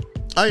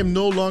I am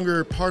no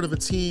longer part of a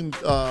team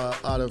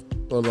out of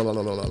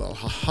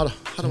how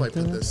do I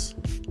put this?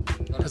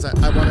 Because I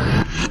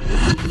want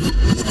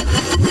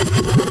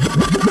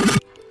to.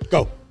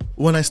 Go.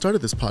 When I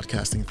started this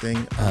podcasting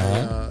thing,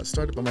 I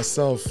started by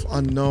myself,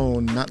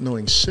 unknown, not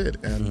knowing shit,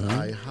 and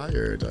I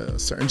hired a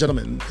certain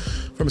gentleman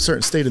from a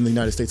certain state in the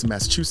United States of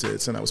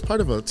Massachusetts, and I was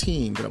part of a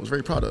team that I was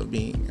very proud of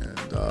being,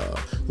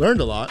 and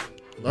learned a lot,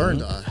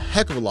 learned a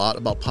heck of a lot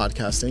about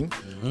podcasting.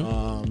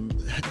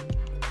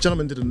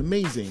 Gentleman did an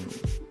amazing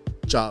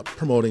job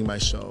promoting my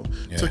show.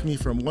 Yeah. Took me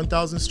from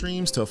 1,000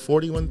 streams to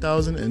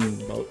 41,000 in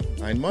about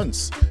 9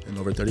 months in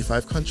over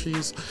 35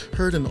 countries,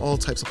 heard in all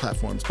types of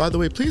platforms. By the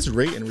way, please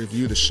rate and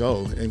review the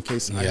show in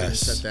case I haven't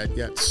said that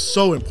yet.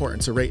 So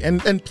important to rate.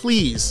 And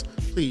please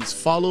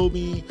follow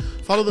me,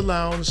 follow the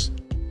lounge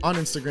on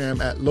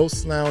Instagram at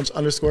Los Lounge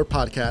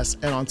 _podcast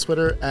and on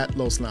Twitter at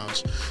Los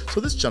Lounge.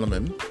 So this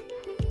gentleman,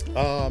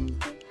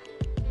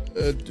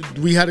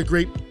 we had a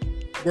great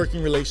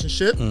working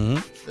relationship.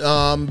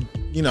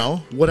 You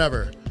know,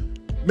 whatever.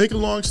 Make a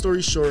long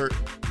story short,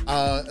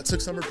 I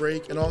took summer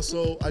break, and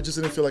also I just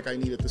didn't feel like I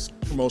needed this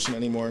promotion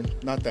anymore.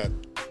 Not that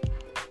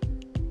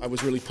I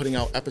was really putting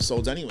out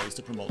episodes anyways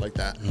to promote like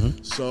that.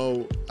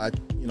 So I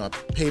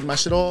paid my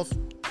shit off,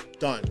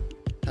 done.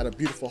 Had a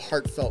beautiful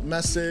heartfelt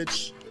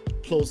message,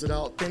 closed it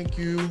out. Thank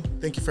you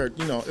for,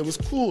 it was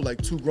cool,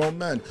 like 2 grown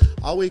men.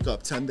 I'll wake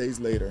up 10 days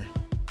later,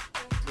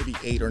 maybe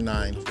 8 or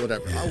 9,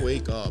 whatever. I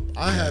wake up.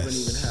 I haven't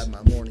even had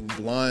my morning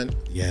blunt.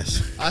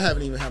 Yes. I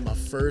haven't even had my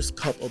first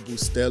cup of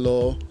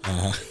Bustelo.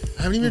 I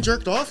haven't even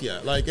jerked off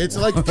yet. Like, it's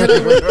like,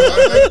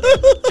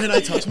 can I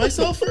touch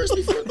myself first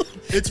before?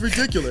 It's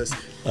ridiculous.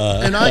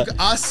 And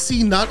I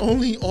see not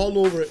only all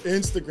over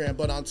Instagram,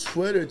 but on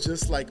Twitter,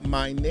 just like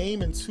my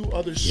name and 2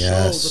 other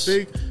shows.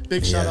 A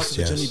big shout out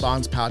to the Jimmy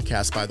Bonds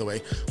podcast, by the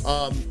way.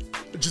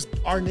 Just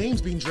our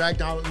names being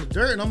dragged out in the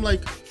dirt. And I'm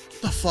like,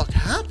 what the fuck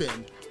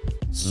happened?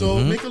 So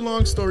make a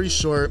long story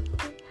short,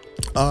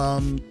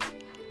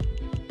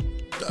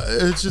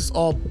 it's just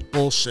all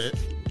bullshit,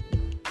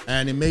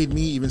 and it made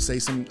me even say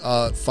some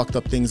fucked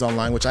up things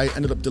online, which I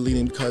ended up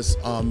deleting because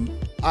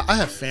I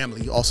have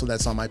family also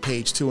that's on my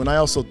page too, and I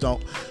also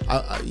don't,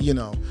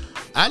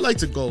 I like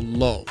to go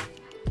low.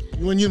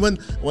 When Michelle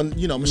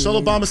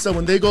Obama said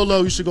when they go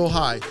low, you should go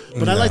high,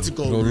 but I like to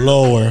go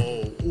lower.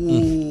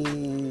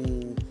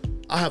 Ooh.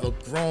 I have a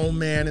grown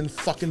man in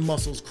fucking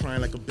muscles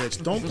crying like a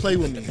bitch. Don't play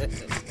with me.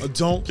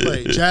 Don't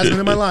play. Jasmine,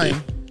 am I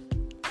lying?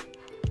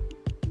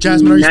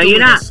 Jasmine, are you still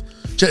with us?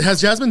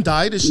 Has Jasmine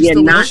died? Is she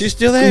still with us? She's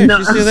still there. No.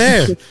 She's still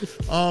there.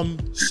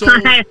 So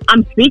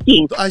I'm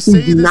speaking. I say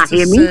Did you this not to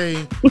hear me?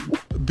 say,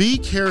 be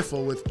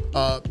careful with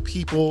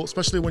people,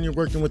 especially when you're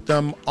working with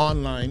them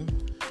online.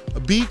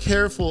 Be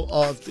careful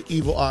of the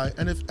evil eye.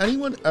 And if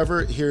anyone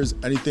ever hears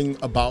anything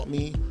about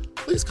me,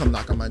 please come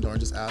knock on my door and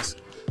just ask.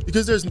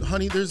 Because there's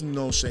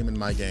no shame in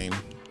my game.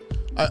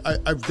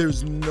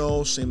 There's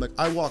no shame. Like,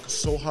 I walk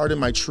so hard in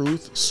my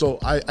truth. So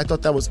I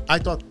thought that was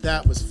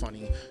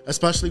funny,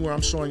 especially where I'm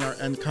showing our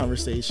end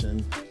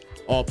conversation,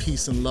 all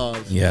peace and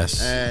love.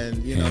 Yes.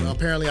 And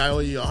apparently I owe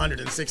you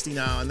 $160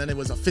 now, and then it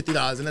was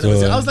 $50, and then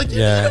I was like, you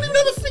don't even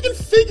have a freaking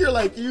figure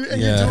like you,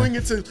 and you're doing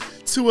it to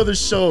 2 other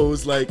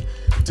shows. Like,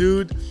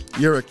 dude,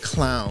 you're a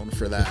clown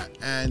for that,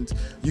 and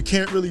you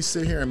can't really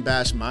sit here and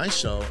bash my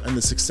show and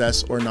the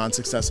success or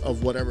non-success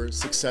of whatever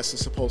success is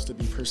supposed to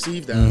be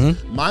perceived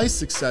as. My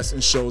success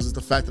in shows is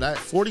the fact that I had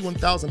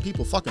 41,000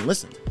 people fucking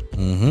listened.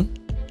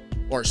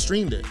 Or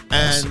streamed it.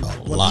 And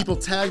when people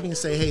tag me and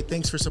say, hey,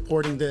 thanks for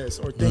supporting this,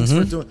 or thanks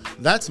for doing,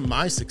 that's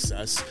my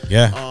success.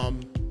 Yeah.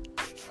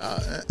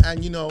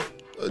 And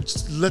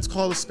let's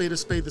call a spade a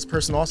spade. This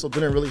person also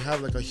didn't really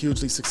have like a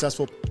hugely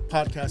successful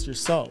podcast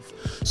yourself.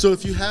 So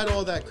if you had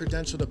all that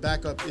credential to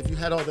back up, if you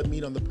had all that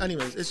meat on the,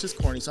 anyways, it's just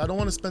corny. So I don't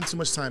want to spend too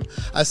much time.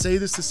 I say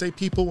this to say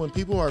when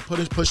people are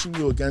pushing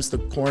you against the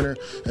corner,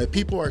 and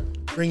people are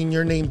bringing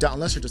your name down,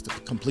 unless you're just a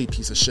complete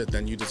piece of shit,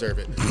 then you deserve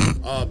it.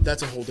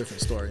 That's a whole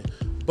different story.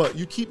 But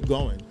you keep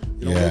going.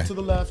 You don't look to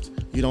the left.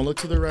 You don't look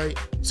to the right.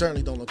 You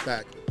certainly don't look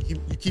back. You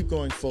keep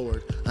going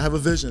forward. I have a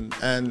vision,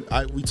 and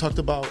we talked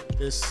about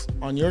this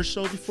on your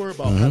show before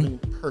about having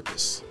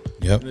purpose.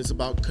 Yep. And it's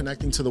about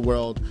connecting to the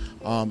world,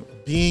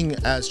 being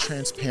as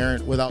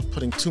transparent without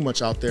putting too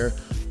much out there.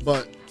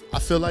 But I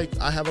feel like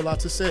I have a lot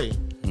to say,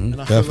 and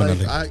I definitely.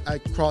 feel like I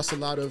cross a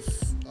lot of.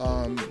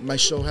 My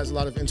show has a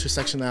lot of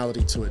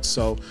intersectionality to it,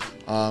 so.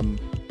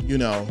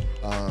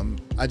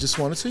 I just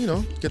wanted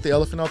to, get the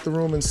elephant out the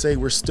room and say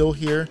we're still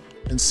here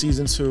in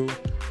season 2.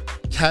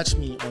 Catch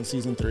me on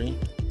season 3.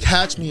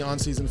 Catch me on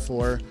season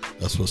 4.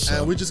 That's what's and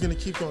up. we're just gonna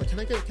keep going. Can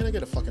I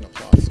get a fucking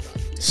applause?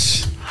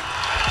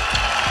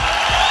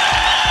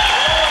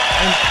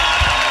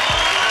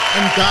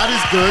 And God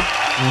is good.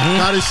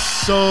 God is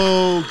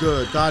so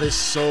good. God is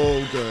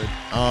so good.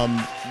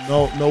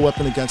 No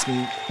weapon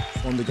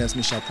formed against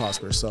me shall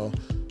prosper. So.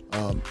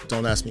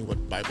 Don't ask me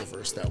what Bible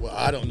verse that was.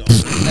 I don't know.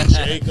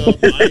 Jacob,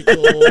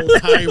 Michael,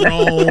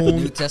 Tyrone.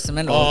 New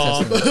Testament or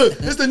Old Testament?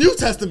 It's the New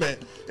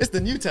Testament. It's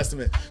the New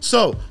Testament.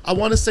 So I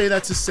want to say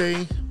that to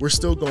say we're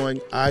still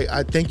going.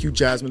 I thank you,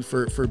 Jasmine,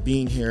 for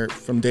being here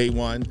from day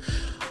one.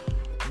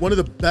 One of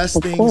the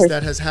best things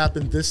that has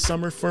happened this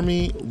summer for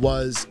me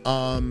was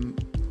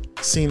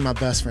seeing my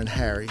best friend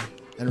Harry.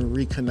 and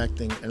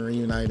reconnecting and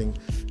reuniting.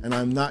 And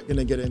I'm not going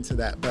to get into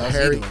that. But How's he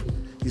Harry,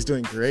 doing? he's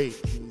doing great.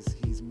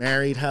 He's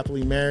married,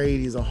 happily married.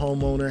 He's a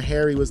homeowner.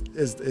 Harry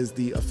is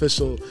the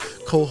official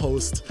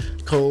co-host,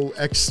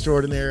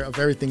 co-extraordinaire of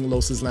everything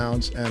Los's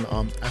Lounge. And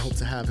I hope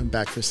to have him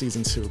back for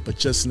season 2. But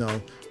just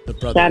know the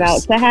brothers. Shout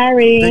out to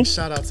Harry. Big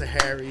shout out to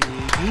Harry.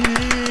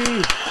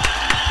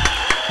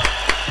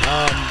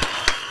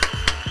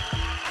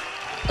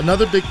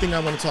 Another big thing I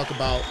want to talk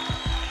about,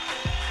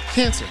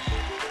 cancer.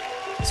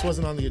 This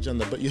wasn't on the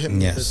agenda, but you hit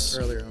me with this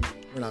earlier.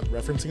 We're not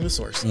referencing the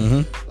source.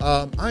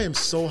 I am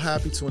so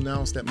happy to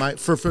announce that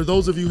for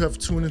those of you who have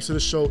tuned into the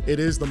show, it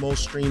is the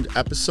most streamed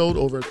episode,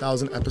 over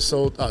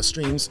 1,000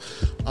 streams,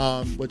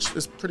 which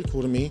is pretty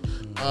cool to me.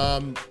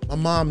 My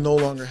mom no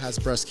longer has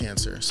breast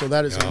cancer, so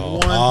that is one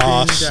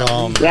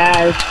thing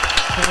that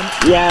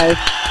Yes.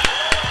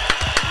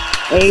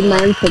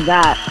 Amen to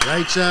that.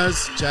 Right,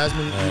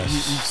 Jasmine,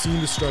 you've seen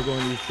the struggle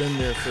and you've been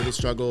there for the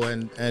struggle,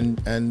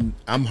 and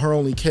I'm her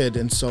only kid,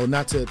 and so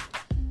not to,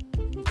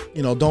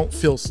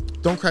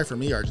 don't cry for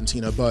me,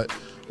 Argentina, but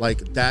like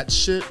that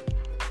shit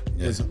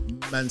is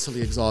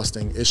mentally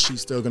exhausting. Is she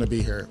still gonna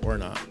be here or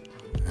not?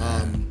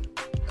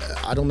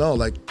 I don't know.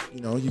 Like,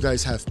 you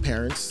guys have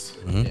parents.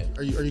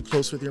 Are you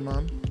close with your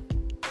mom?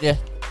 Yeah.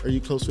 Are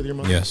you close with your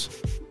mom? Yes.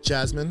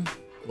 Jasmine,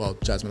 I'll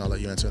let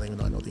you answer, even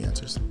though I know the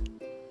answers.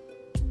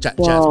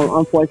 Well,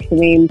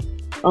 unfortunately,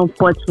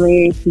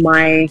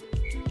 my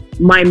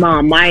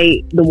mom,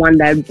 the one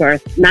that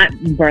not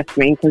birthed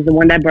me, because the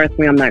one that birthed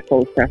me, I'm not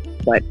close to,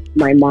 but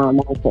my mom,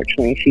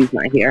 unfortunately, she's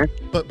not here.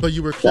 But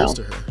you were close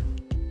to her.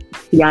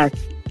 Yes,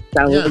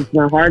 that was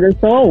my heart and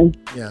soul.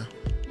 Yeah.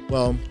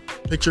 Well,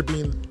 picture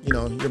being,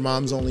 your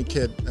mom's only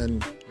kid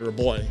and you're a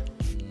boy.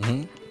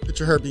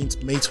 Picture her being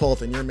May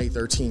 12th and you're May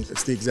 13th.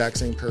 It's the exact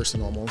same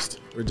person almost.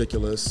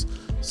 Ridiculous.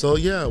 So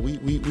yeah, we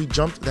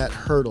jumped that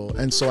hurdle.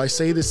 And so I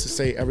say this to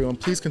say, everyone,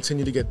 please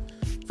continue to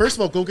first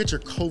of all, go get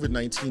your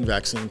COVID-19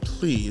 vaccine,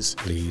 please.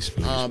 Please.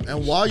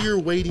 And while you're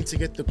waiting to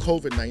get the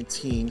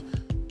COVID-19,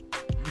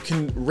 you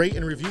can rate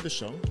and review the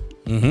show.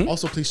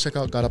 Also, please check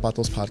out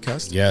Garabatos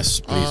podcast. Yes,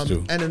 please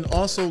do. And then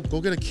also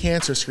go get a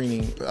cancer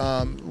screening.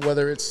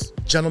 Whether it's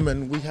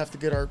gentlemen, we have to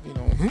get our,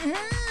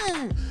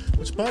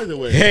 which by the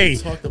way, we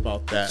talked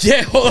about that.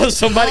 Yeah, hold on,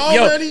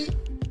 somebody.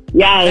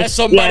 Yes,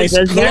 somebody's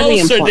that's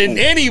closer than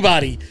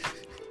anybody.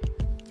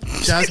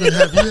 Jasmine,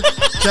 have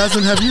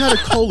you had a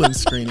colon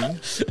screening?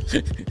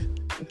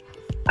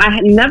 I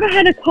had never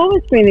had a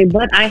colon screening,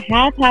 but I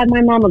have had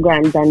my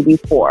mammogram done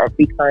before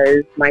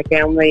because my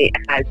family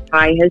has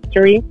high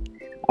history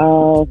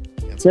of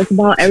just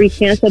about every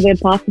cancer that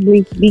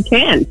possibly be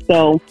can.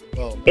 So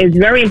it's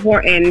very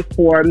important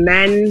for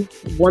men,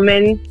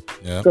 women.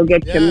 Go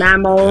get your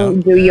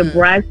mammo, do your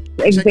breast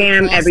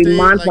exam every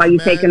month while you're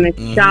taking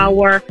a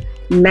shower.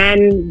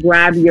 Men,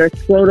 grab your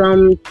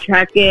scrotum,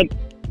 check it.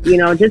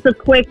 Just a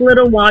quick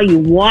little while you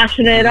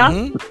washing it up.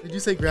 Did you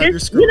say grab your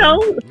scrotum?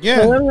 Pull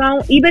it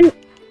around. Even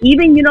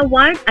you know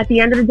what? At the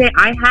end of the day,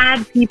 I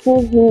had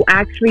people who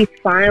actually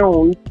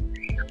found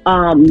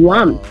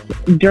lumps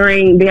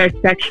during their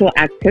sexual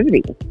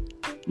activity.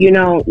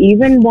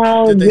 Even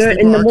while you're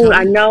in the mood,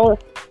 I know.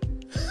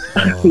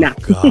 No.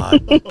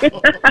 God.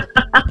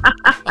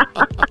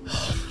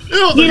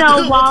 What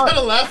kind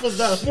of laugh was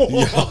that?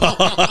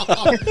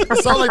 It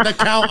sounded like the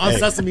count on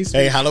Sesame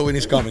Street. Hey, Halloween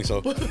is coming, so.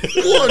 1 cookie,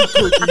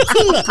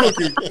 2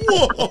 cookie.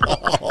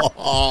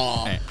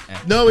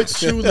 No, it's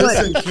true.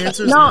 Listen,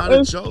 cancer's not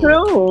a joke.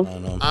 True.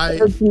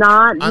 It's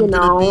not,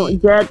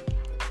 just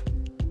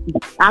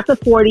after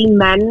 40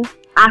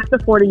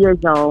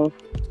 years old,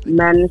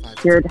 men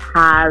should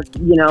have,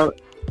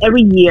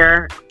 every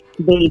year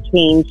they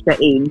change the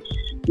age,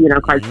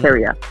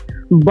 criteria.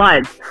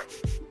 But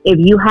if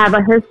you have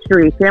a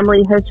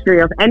family history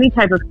of any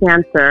type of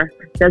cancer,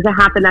 doesn't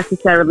have to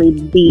necessarily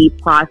be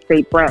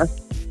prostate,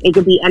 breast. It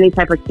could be any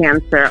type of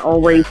cancer.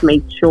 Always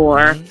make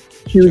sure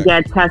to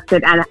get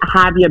tested and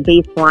have your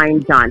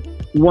baseline done.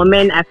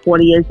 Woman at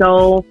 40 years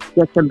old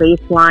gets a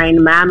baseline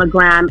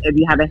mammogram. If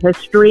you have a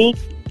history,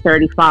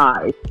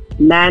 35.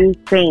 Men,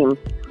 same,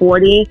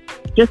 40,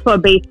 just for a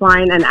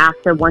baseline. And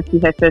after, once you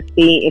hit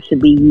 50, it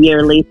should be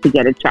yearly to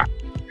get it checked.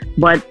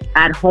 But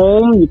at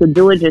home, you could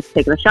do it just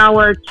taking a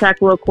shower,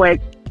 check real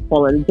quick,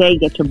 call it a day,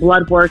 get your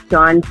blood work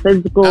done.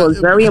 Physical is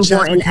very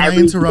important. Can I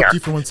interrupt you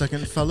for 1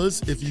 second?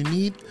 Fellas, if you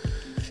need...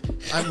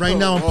 right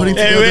now, I'm putting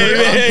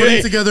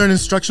together an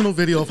instructional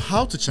video of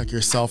how to check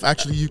yourself.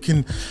 Actually, you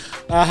can...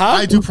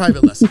 I do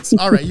private lessons.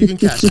 All right, you can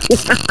catch it.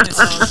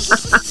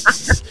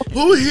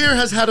 Who here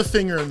has had a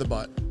finger in the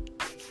butt?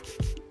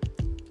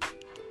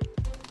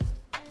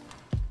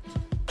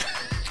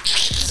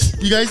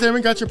 You guys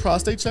haven't got your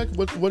prostate checked?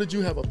 What did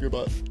you have up your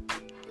butt?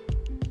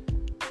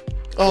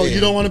 Oh, you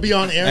don't want to be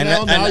on air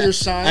now? Now you're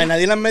shy? A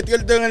nadie le metió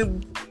el dedo en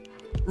el...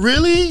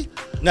 Really?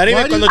 Nadie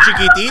cuando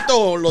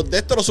chiquitito, los de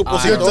estos, los Your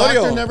supositorios.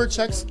 doctor never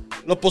checks?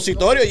 Los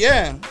positorios,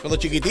 yeah. Cuando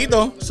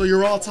chiquitito. So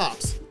you're all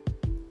tops.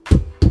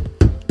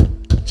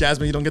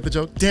 Jasmine, you don't get the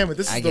joke? Damn it,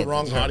 this is the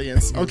wrong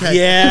audience. Okay.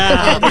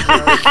 Yeah.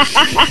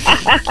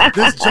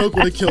 This joke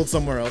would have killed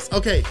somewhere else.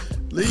 Okay.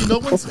 Lee, no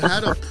one's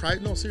had a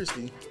no,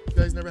 seriously. You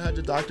guys never had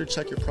your doctor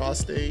check your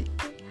prostate?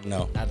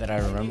 No. Not that I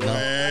remember.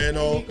 Man,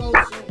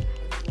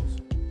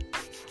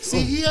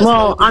 See, he has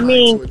Well, an open I mind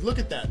mean- to it. Look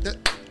at that.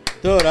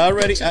 Dude, I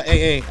already.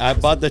 Hey, I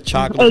bought the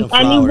chocolate Is and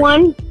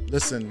flowers.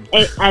 Listen,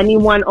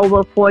 anyone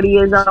over 40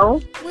 years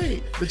old?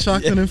 wait. The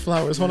chocolate and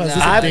flowers. Hold on. Is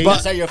this I a date? bought-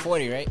 You said you're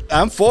 40, right?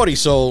 I'm 40,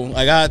 so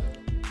I got.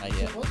 Not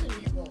yet.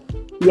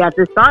 You have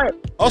to start.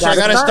 Oh, so I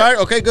gotta start.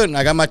 Okay, good.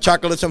 I got my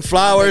chocolates and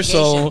flowers.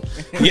 So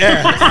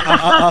yeah,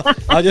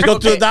 I'll just go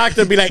to the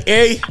doctor and be like,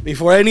 "Hey,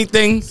 before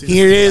anything, See,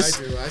 here it this is.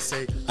 what I do. I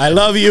say, I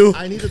love you."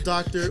 I need a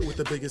doctor with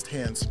the biggest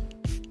hands.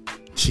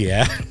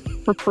 Yeah.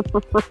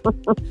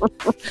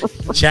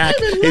 Jack.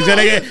 He's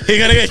gonna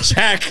get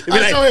Jack. Be Ay,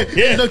 like, soy,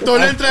 yeah. el doctor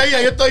entra ahí,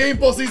 yo estoy en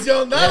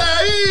posición. Dale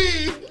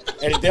ahí.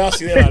 El dedo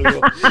así de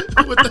largo.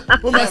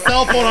 with my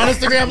cell phone on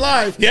Instagram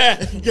Live. Yeah.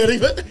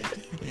 Getting it.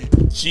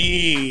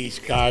 Jeez,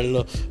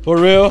 Carlos. For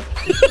real?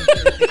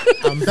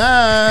 I'm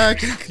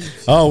back.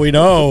 Oh, we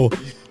know.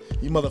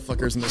 You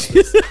motherfuckers missed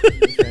this.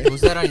 Okay.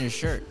 Who's that on your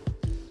shirt?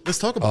 Let's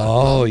talk about it.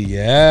 Oh,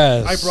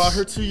 yes. I brought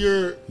her to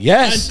your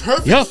Yes. and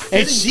perfect Yo, fitting.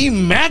 and she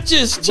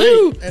matches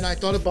too. Wait, and I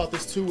thought about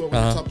this too when we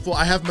were talking before.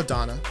 I have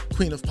Madonna,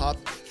 Queen of Pop.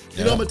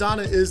 You know,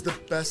 Madonna is the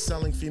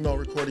best-selling female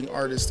recording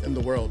artist in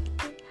the world.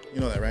 You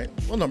know that, right?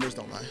 Well, numbers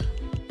don't lie.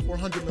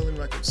 400 million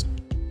records.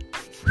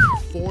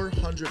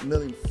 400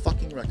 million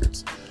fucking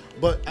records.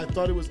 But I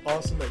thought it was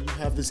awesome that you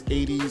have this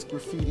 80s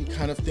graffiti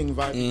kind of thing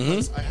vibe.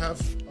 Because I have,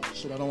 oh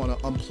shit, I don't want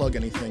to unplug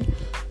anything.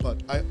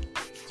 But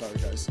sorry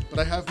guys. But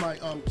I have my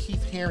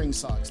Keith Haring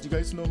socks. Do you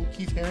guys know who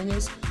Keith Haring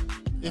is?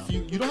 If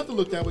you don't have to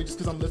look that way just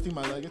because I'm lifting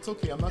my leg. It's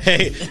okay. I'm not.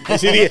 Hey,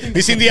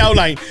 he's in the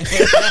outline.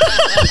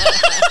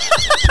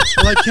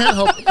 Well, I can't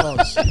help.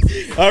 Oh,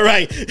 shit. All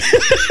right.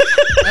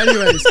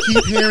 Anyways,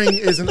 Keith Haring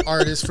is an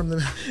artist from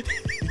the.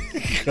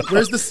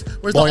 Where's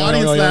the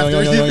audience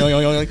laughter?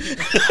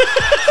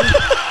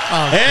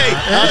 Hey,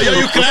 yo,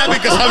 you clap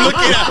because I'm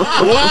looking at.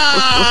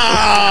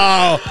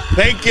 Wow.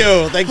 Thank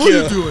you. What are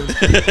you doing?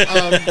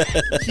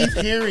 Keith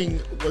Haring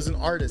was an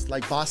artist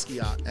like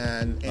Basquiat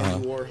and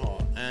Andy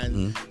Warhol,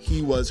 and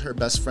he was her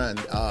best friend.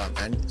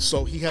 And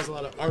so he has a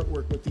lot of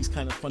artwork with these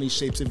kind of funny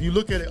shapes. If you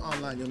look at it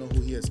online, you'll know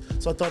who he is.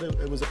 So I thought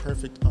it was a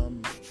perfect,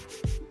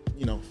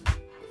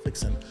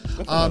 fixin'.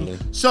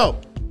 So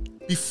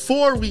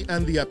before we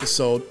end the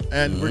episode,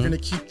 and we're gonna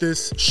keep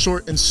this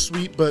short and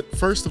sweet, but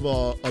first of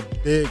all, a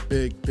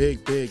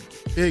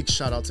big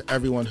shout out to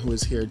everyone who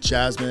is here.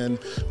 Jasmine,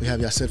 we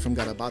have Yacet from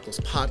Garabatos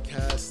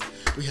podcast,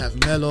 we have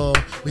Melo,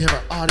 we have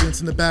our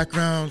audience in the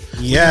background.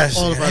 Yes,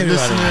 we have all of our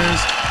everybody.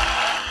 listeners.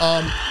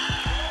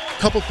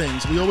 Couple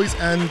things. We always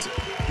end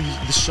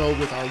the show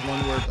with our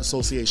one-word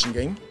association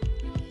game.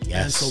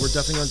 Yes. And so we're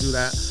definitely going to do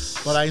that.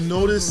 But I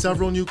noticed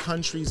several new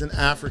countries in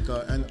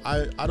Africa, and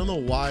I don't know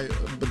why,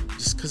 but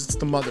just because it's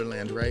the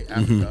motherland, right?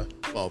 Africa.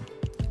 Well,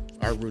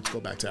 our roots go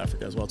back to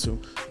Africa as well,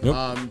 too.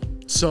 Yep.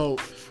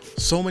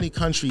 So many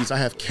countries. I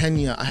have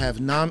Kenya, I have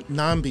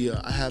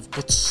Nambia, I have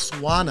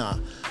Botswana.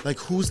 Like,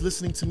 who's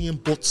listening to me in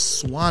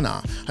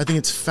Botswana? I think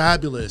it's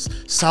fabulous.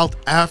 South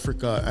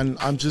Africa, and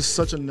I'm just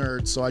such a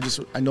nerd, so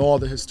I know all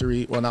the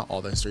history. Well, not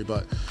all the history,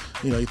 but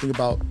you think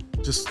about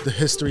just the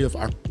history of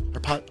our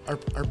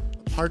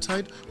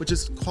apartheid, which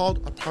is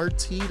called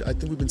apartheid. I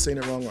think we've been saying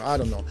it wrong, or I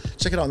don't know.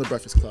 Check it out on the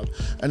Breakfast Club.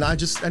 And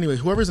anyway,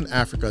 whoever's in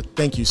Africa,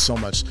 thank you so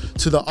much.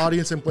 To the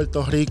audience in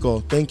Puerto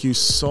Rico, thank you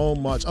so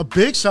much. A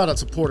big shout out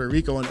to Puerto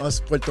Rico and us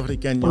Puerto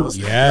Ricanos,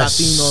 Yes.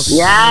 Latinos,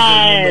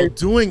 Yes.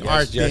 doing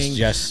our Yes, thing,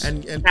 yes.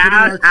 and putting Shout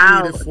our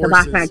out creative to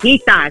forces.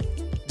 Bajanquitas.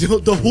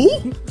 The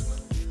who?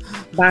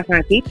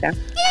 Bajanquita.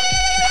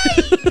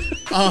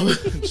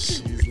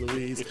 Jeez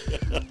Louise.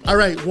 All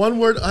right, one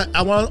word.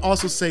 I want to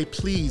also say,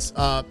 please,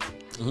 follow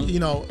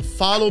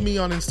me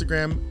on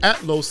Instagram at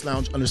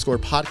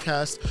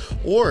 @LosLounge_podcast,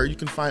 or you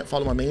can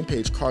follow my main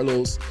page,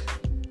 Carlos.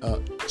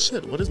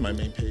 What is my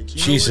main page?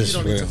 Jesus,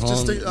 I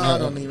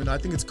don't even know. I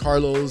think it's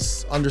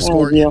Carlos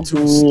 _ yeah.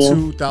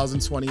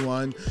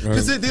 2021.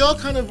 Because they all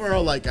kind of are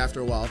alike after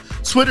a while.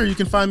 Twitter, you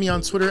can find me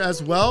on Twitter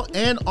as well,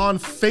 and on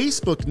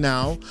Facebook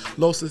now.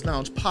 Los'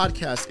 Lounge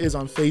Podcast is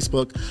on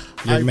Facebook.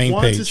 Your I main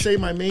want to page. say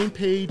my main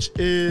page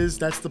is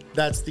that's the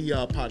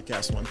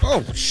podcast one.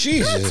 Oh,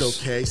 Jesus. It's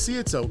okay. See,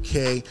 it's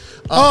okay.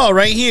 Oh,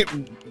 right here.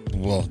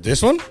 Well,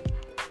 this one?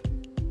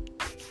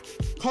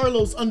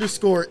 Carlos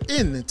 _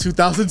 in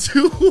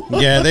 2002.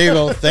 Yeah, there you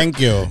go. Thank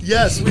you.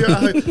 Yes, we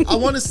are. I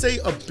want to say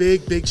a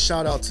big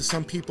shout out to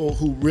some people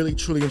who really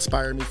truly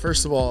inspired me.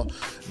 First of all,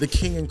 the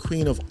king and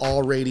queen of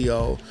all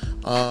radio,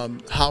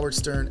 Howard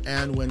Stern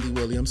and Wendy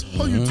Williams.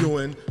 How you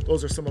doing?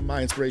 Those are some of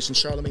my inspirations.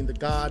 Charlemagne the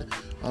God,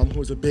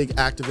 who is a big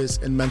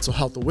activist in mental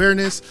health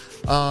awareness,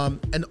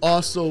 and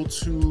also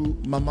to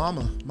my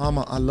mama.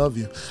 Mama, I love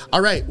you.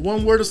 All right,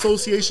 one word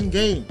association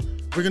game.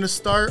 We're gonna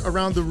start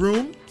around the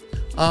room.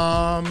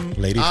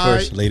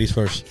 Ladies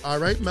first. All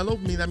right, Mello,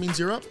 that means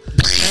you're up.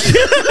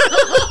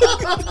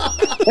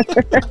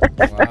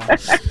 Wow.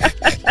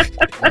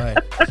 Right.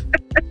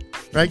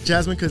 Right,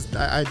 Jasmine? Because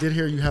I did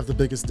hear you have the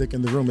biggest dick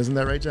in the room. Isn't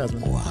that right,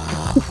 Jasmine?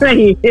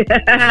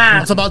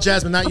 Yeah. It's about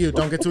Jasmine, not you.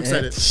 Don't get too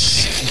excited.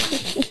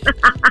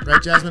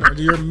 Right, Jasmine?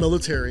 You're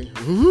military.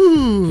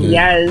 Ooh.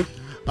 Yes.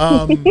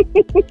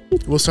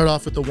 We'll start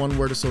off with the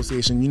one-word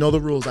association. You know the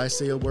rules. I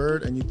say a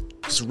word, and you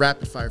just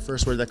rapid fire.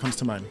 First word that comes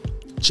to mind.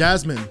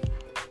 Jasmine.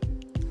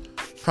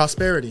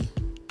 Prosperity.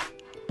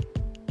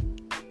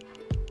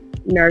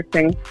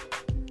 Nursing.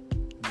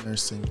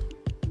 Nursing.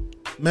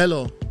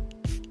 Melo.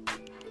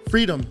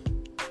 Freedom.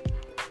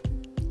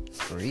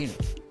 Freedom.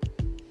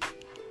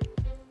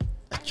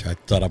 I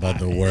thought about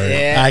the word.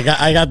 Yeah.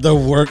 I got the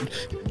word.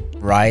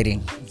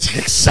 Riding.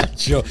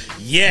 Exacto.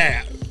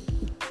 Yeah.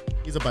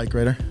 He's a bike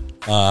rider.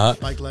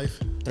 Bike life.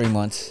 3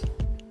 months.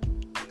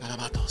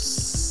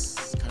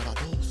 Carabatos.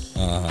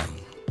 Carabatos.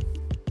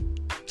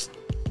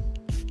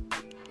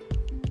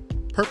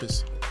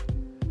 Purpose.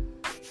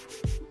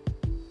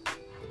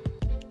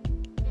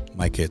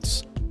 My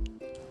kids.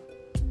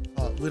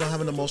 We don't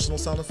have an emotional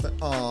sound effect.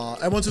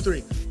 And 1, 2,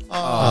 3.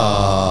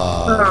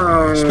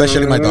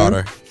 Especially my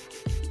daughter.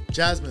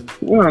 Jasmine.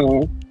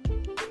 Oh.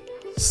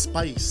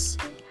 Spice.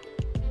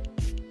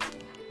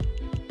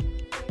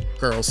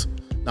 Girls.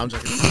 No, I'm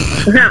joking.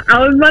 I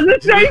was about to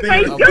say,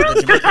 thank I'll you. put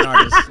the Jamaican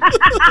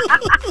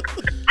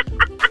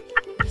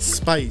artist.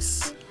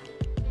 Spice.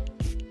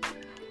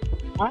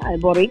 Ay,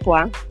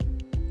 boricua.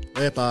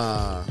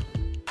 Epa.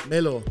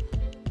 Melo.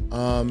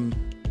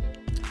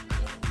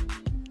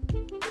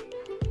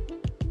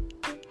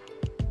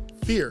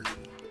 Fear.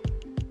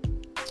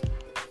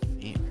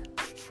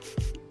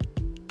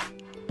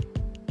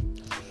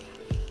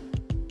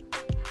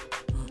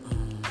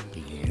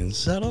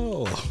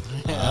 Piénsalo.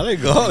 There you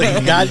go.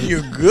 He got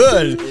you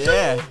good.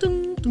 Yeah.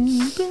 Dun,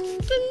 dun, dun,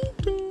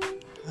 dun,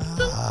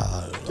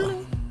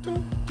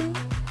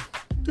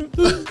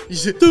 dun. You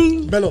said,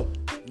 Melo.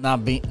 Nah.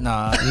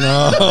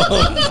 No.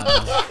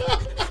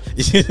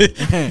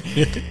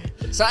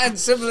 Something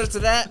similar to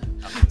that.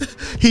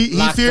 He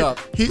Locked feared. up.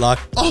 He,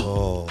 Locked.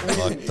 Oh,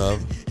 locked up.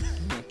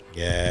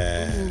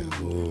 Yeah.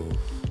 Ooh.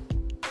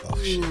 Oh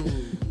shit.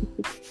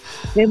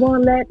 They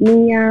won't let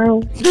me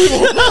out.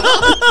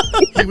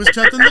 he was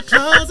trapped in the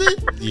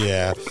closet.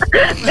 Yeah.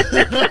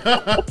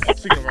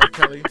 Speaking of R.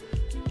 Kelly.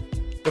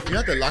 But you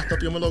had that locked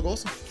up, yo me lo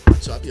gozo.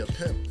 So I'd be a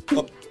pimp.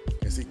 Oh.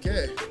 Así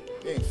que,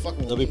 he ain't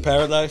fucking There'll with be me.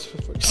 paradise.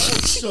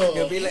 So,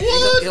 He'll be like,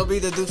 what? he'll be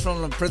the dude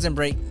from the Prison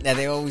Break that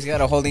they always got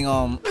a holding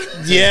on.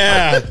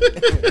 Yeah.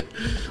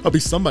 I'll be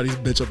somebody's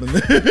bitch up in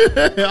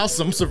there.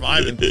 I'm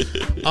surviving.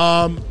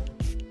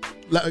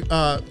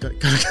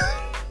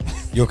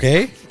 You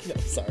okay? Yeah,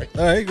 sorry.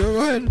 All right, go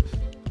ahead.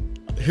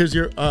 Here's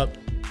your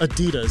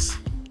Adidas.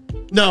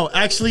 No,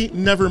 actually,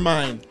 never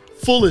mind.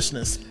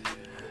 Foolishness.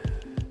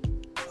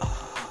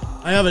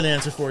 I have an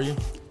answer for you.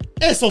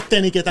 Esos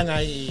tenis que están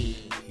ahí.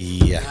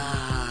 Yeah.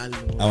 Ah,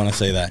 I want to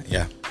say that.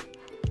 Yeah.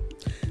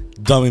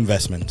 Dumb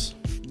investments.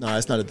 no,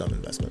 it's not a dumb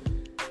investment.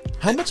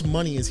 How much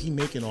money is he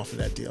making off of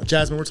that deal?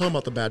 Jasmine, we're talking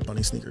about the Bad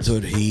Bunny sneakers.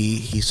 Dude,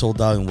 he sold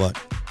out in what?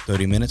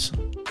 30 minutes?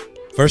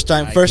 First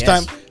time, I first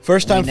guess. time,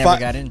 first We time, never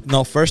got in.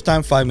 No, first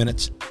time 5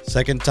 minutes.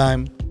 Second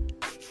time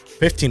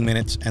 15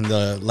 minutes, and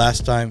the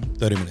last time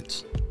 30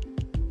 minutes.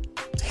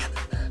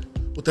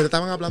 Ustedes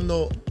estaban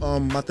hablando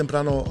más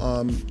temprano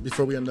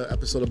before we end the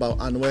episode about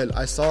Anuel.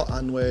 I saw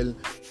Anuel,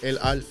 El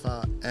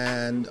Alfa,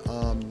 and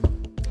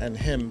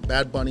him,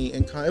 Bad Bunny,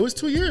 in it was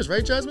 2 years,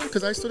 right, Jasmine?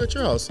 Because I stood at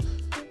your house,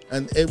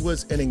 and it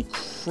was an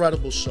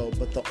incredible show.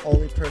 But the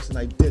only person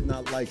I did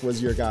not like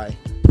was your guy.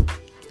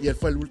 Y él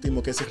fue el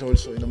último que cerró el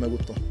show y no me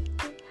gustó.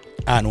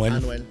 Anuel.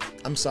 Anuel.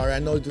 I'm sorry. I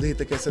know tú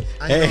dijiste que ese.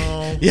 I Hey,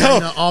 know. yo, I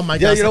know. Oh my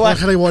yo, God. you know what?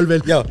 Se coge revolver.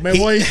 Yo, Me he-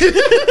 voy.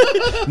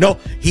 No,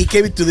 he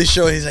came into this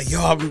show. He's like,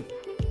 yo, I'm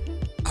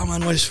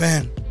Anuel's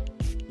fan.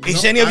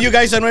 Is any of you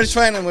guys Anuel's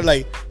fan? And we're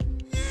like,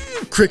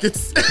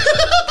 Crickets. maybe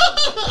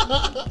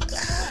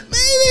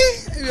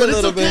a But it's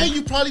little okay. bit.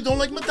 You probably don't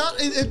like Madonna.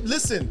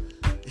 Listen,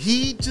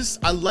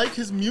 I like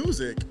his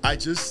music. I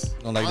just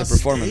Don't like on the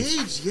performance.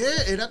 Stage,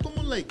 yeah, era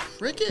como like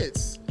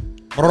crickets.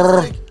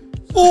 Brr. Like,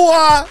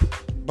 Ooh-ah.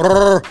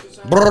 Brr.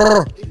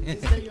 Brr.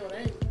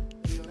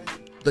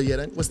 the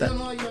Yeren, what's that?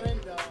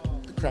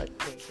 The crack,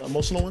 the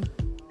emotional one.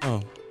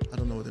 Oh, I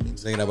don't know what it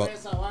means. thinking about.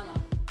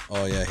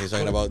 Oh yeah, he's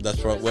talking about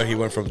that's where he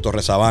went from Torre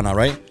Sabana,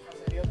 right?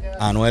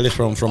 Anuel is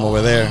from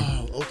over there.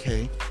 Oh,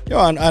 okay. Yo,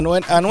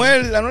 Anuel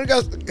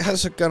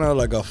has a kind of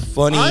like a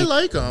funny I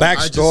like him.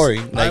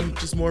 backstory. I'm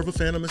just more of a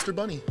fan of Mr.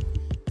 Bunny.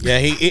 Yeah,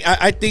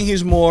 I think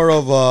he's more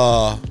of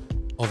an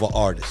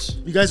artist.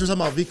 You guys were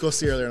talking about Vico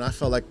C earlier, and I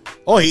felt like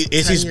Oh, it's 10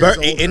 his years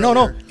birthday. old No,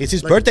 earlier. it's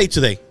his Like- birthday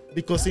today.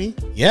 Vico C.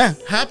 Yeah.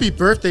 Happy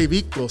birthday,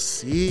 Vico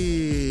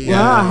C.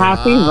 Wow,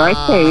 happy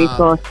birthday,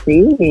 Rico.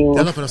 Sí.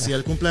 Ya no, pero si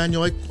el cumpleaños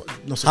hoy,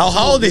 no sé. How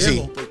old is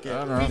he? Porque,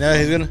 Yeah,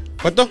 he's gonna.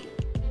 ¿Cuánto?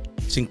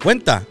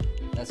 50.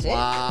 That's it.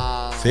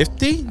 wow.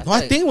 50? No,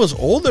 I think it was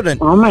older than.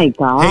 Oh my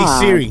God. Hey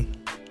Siri.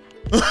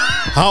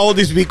 How old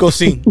is Vico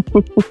C?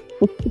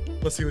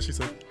 Let's see what she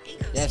said.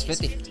 Yeah, it's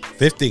 50.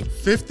 50.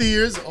 50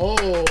 years old.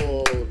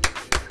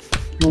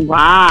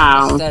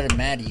 Wow. Started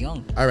mad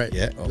young. All right.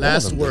 Yeah. all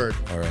Last of them word.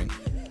 did. All right.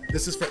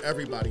 This is for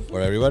everybody.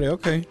 For everybody,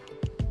 okay.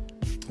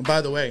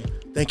 By the way,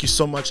 thank you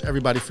so much,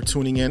 everybody, for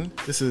tuning in.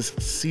 This is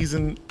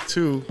season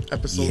 2,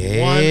 episode 1.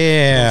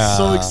 Yeah. I'm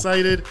so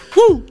excited.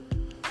 Woo!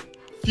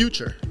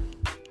 Future.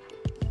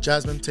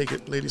 Jasmine, take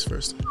it. Ladies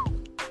first.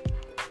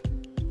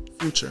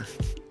 Future.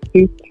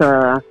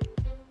 Future.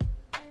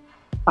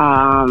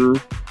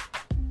 Health.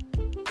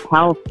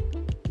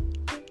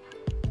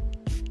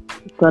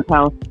 Good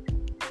health.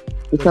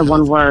 You said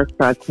one word,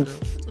 so it's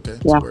Okay,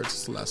 Yeah. 2 words.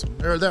 It's the last one.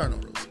 There are no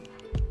rules.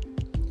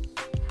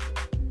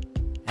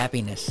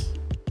 Happiness.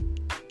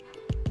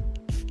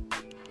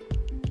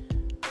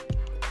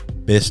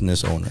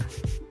 Business owner.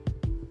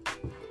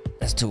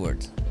 That's 2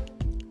 words.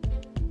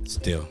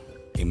 Still,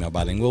 in a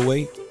bilingual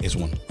way, is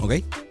one.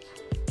 Okay.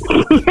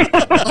 What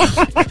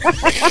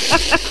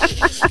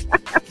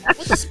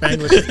the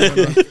Spanglish is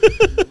going on?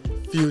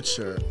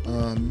 Future.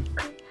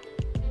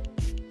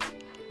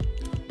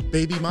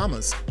 Baby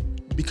mamas.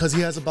 Because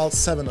he has about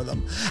 7 of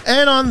them.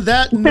 And on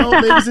that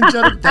note, ladies and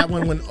gentlemen, that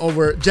one went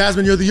over.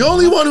 Jasmine, you're the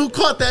only one who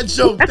caught that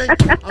joke.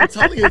 I'm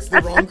telling you, it's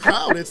the wrong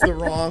crowd. It's the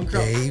wrong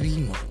crowd.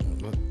 Baby.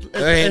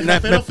 El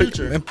rapero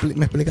Future. Me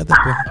explicas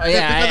después. Oh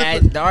yeah,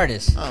 the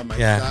artist. Oh my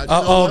Yeah. God. Oh,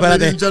 You know what, espérate.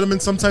 ladies and gentlemen,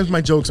 sometimes my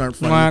jokes aren't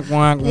funny. Quack,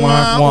 quack,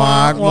 Wah,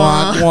 quack,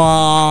 wah, quack,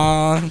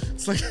 wah. quack.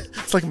 It's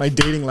like my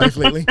dating life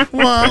lately.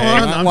 No,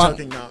 I'm wah.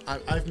 joking now.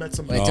 I've met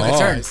some. It took No. a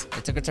turn.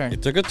 It took a turn.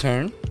 It took a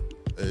turn.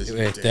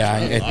 Este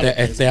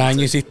Damn,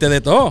 año hiciste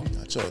de todo.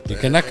 Nacho, You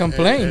cannot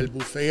complain. El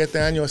buffet este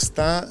año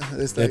está.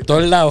 De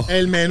todos lados.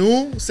 El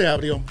menú se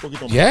abrió un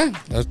poquito más. Yeah,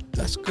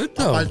 that's good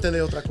though. Aparte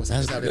de otra cosa que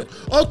That's se abrió.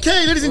 good.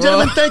 Okay, ladies and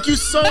gentlemen, thank you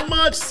so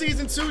much.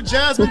 Season 2,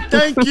 Jasmine,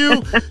 thank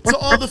you. To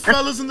all the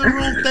fellas in the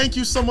room, thank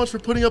you so much for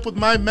putting up with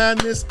my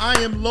madness. I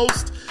am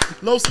Lost.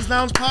 Lost's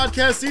Lounge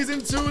Podcast, Season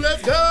 2.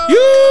 Let's go.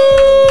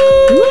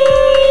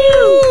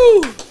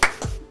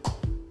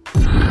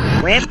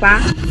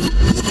 Wepa.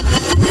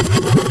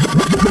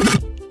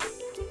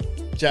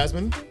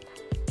 Jasmine.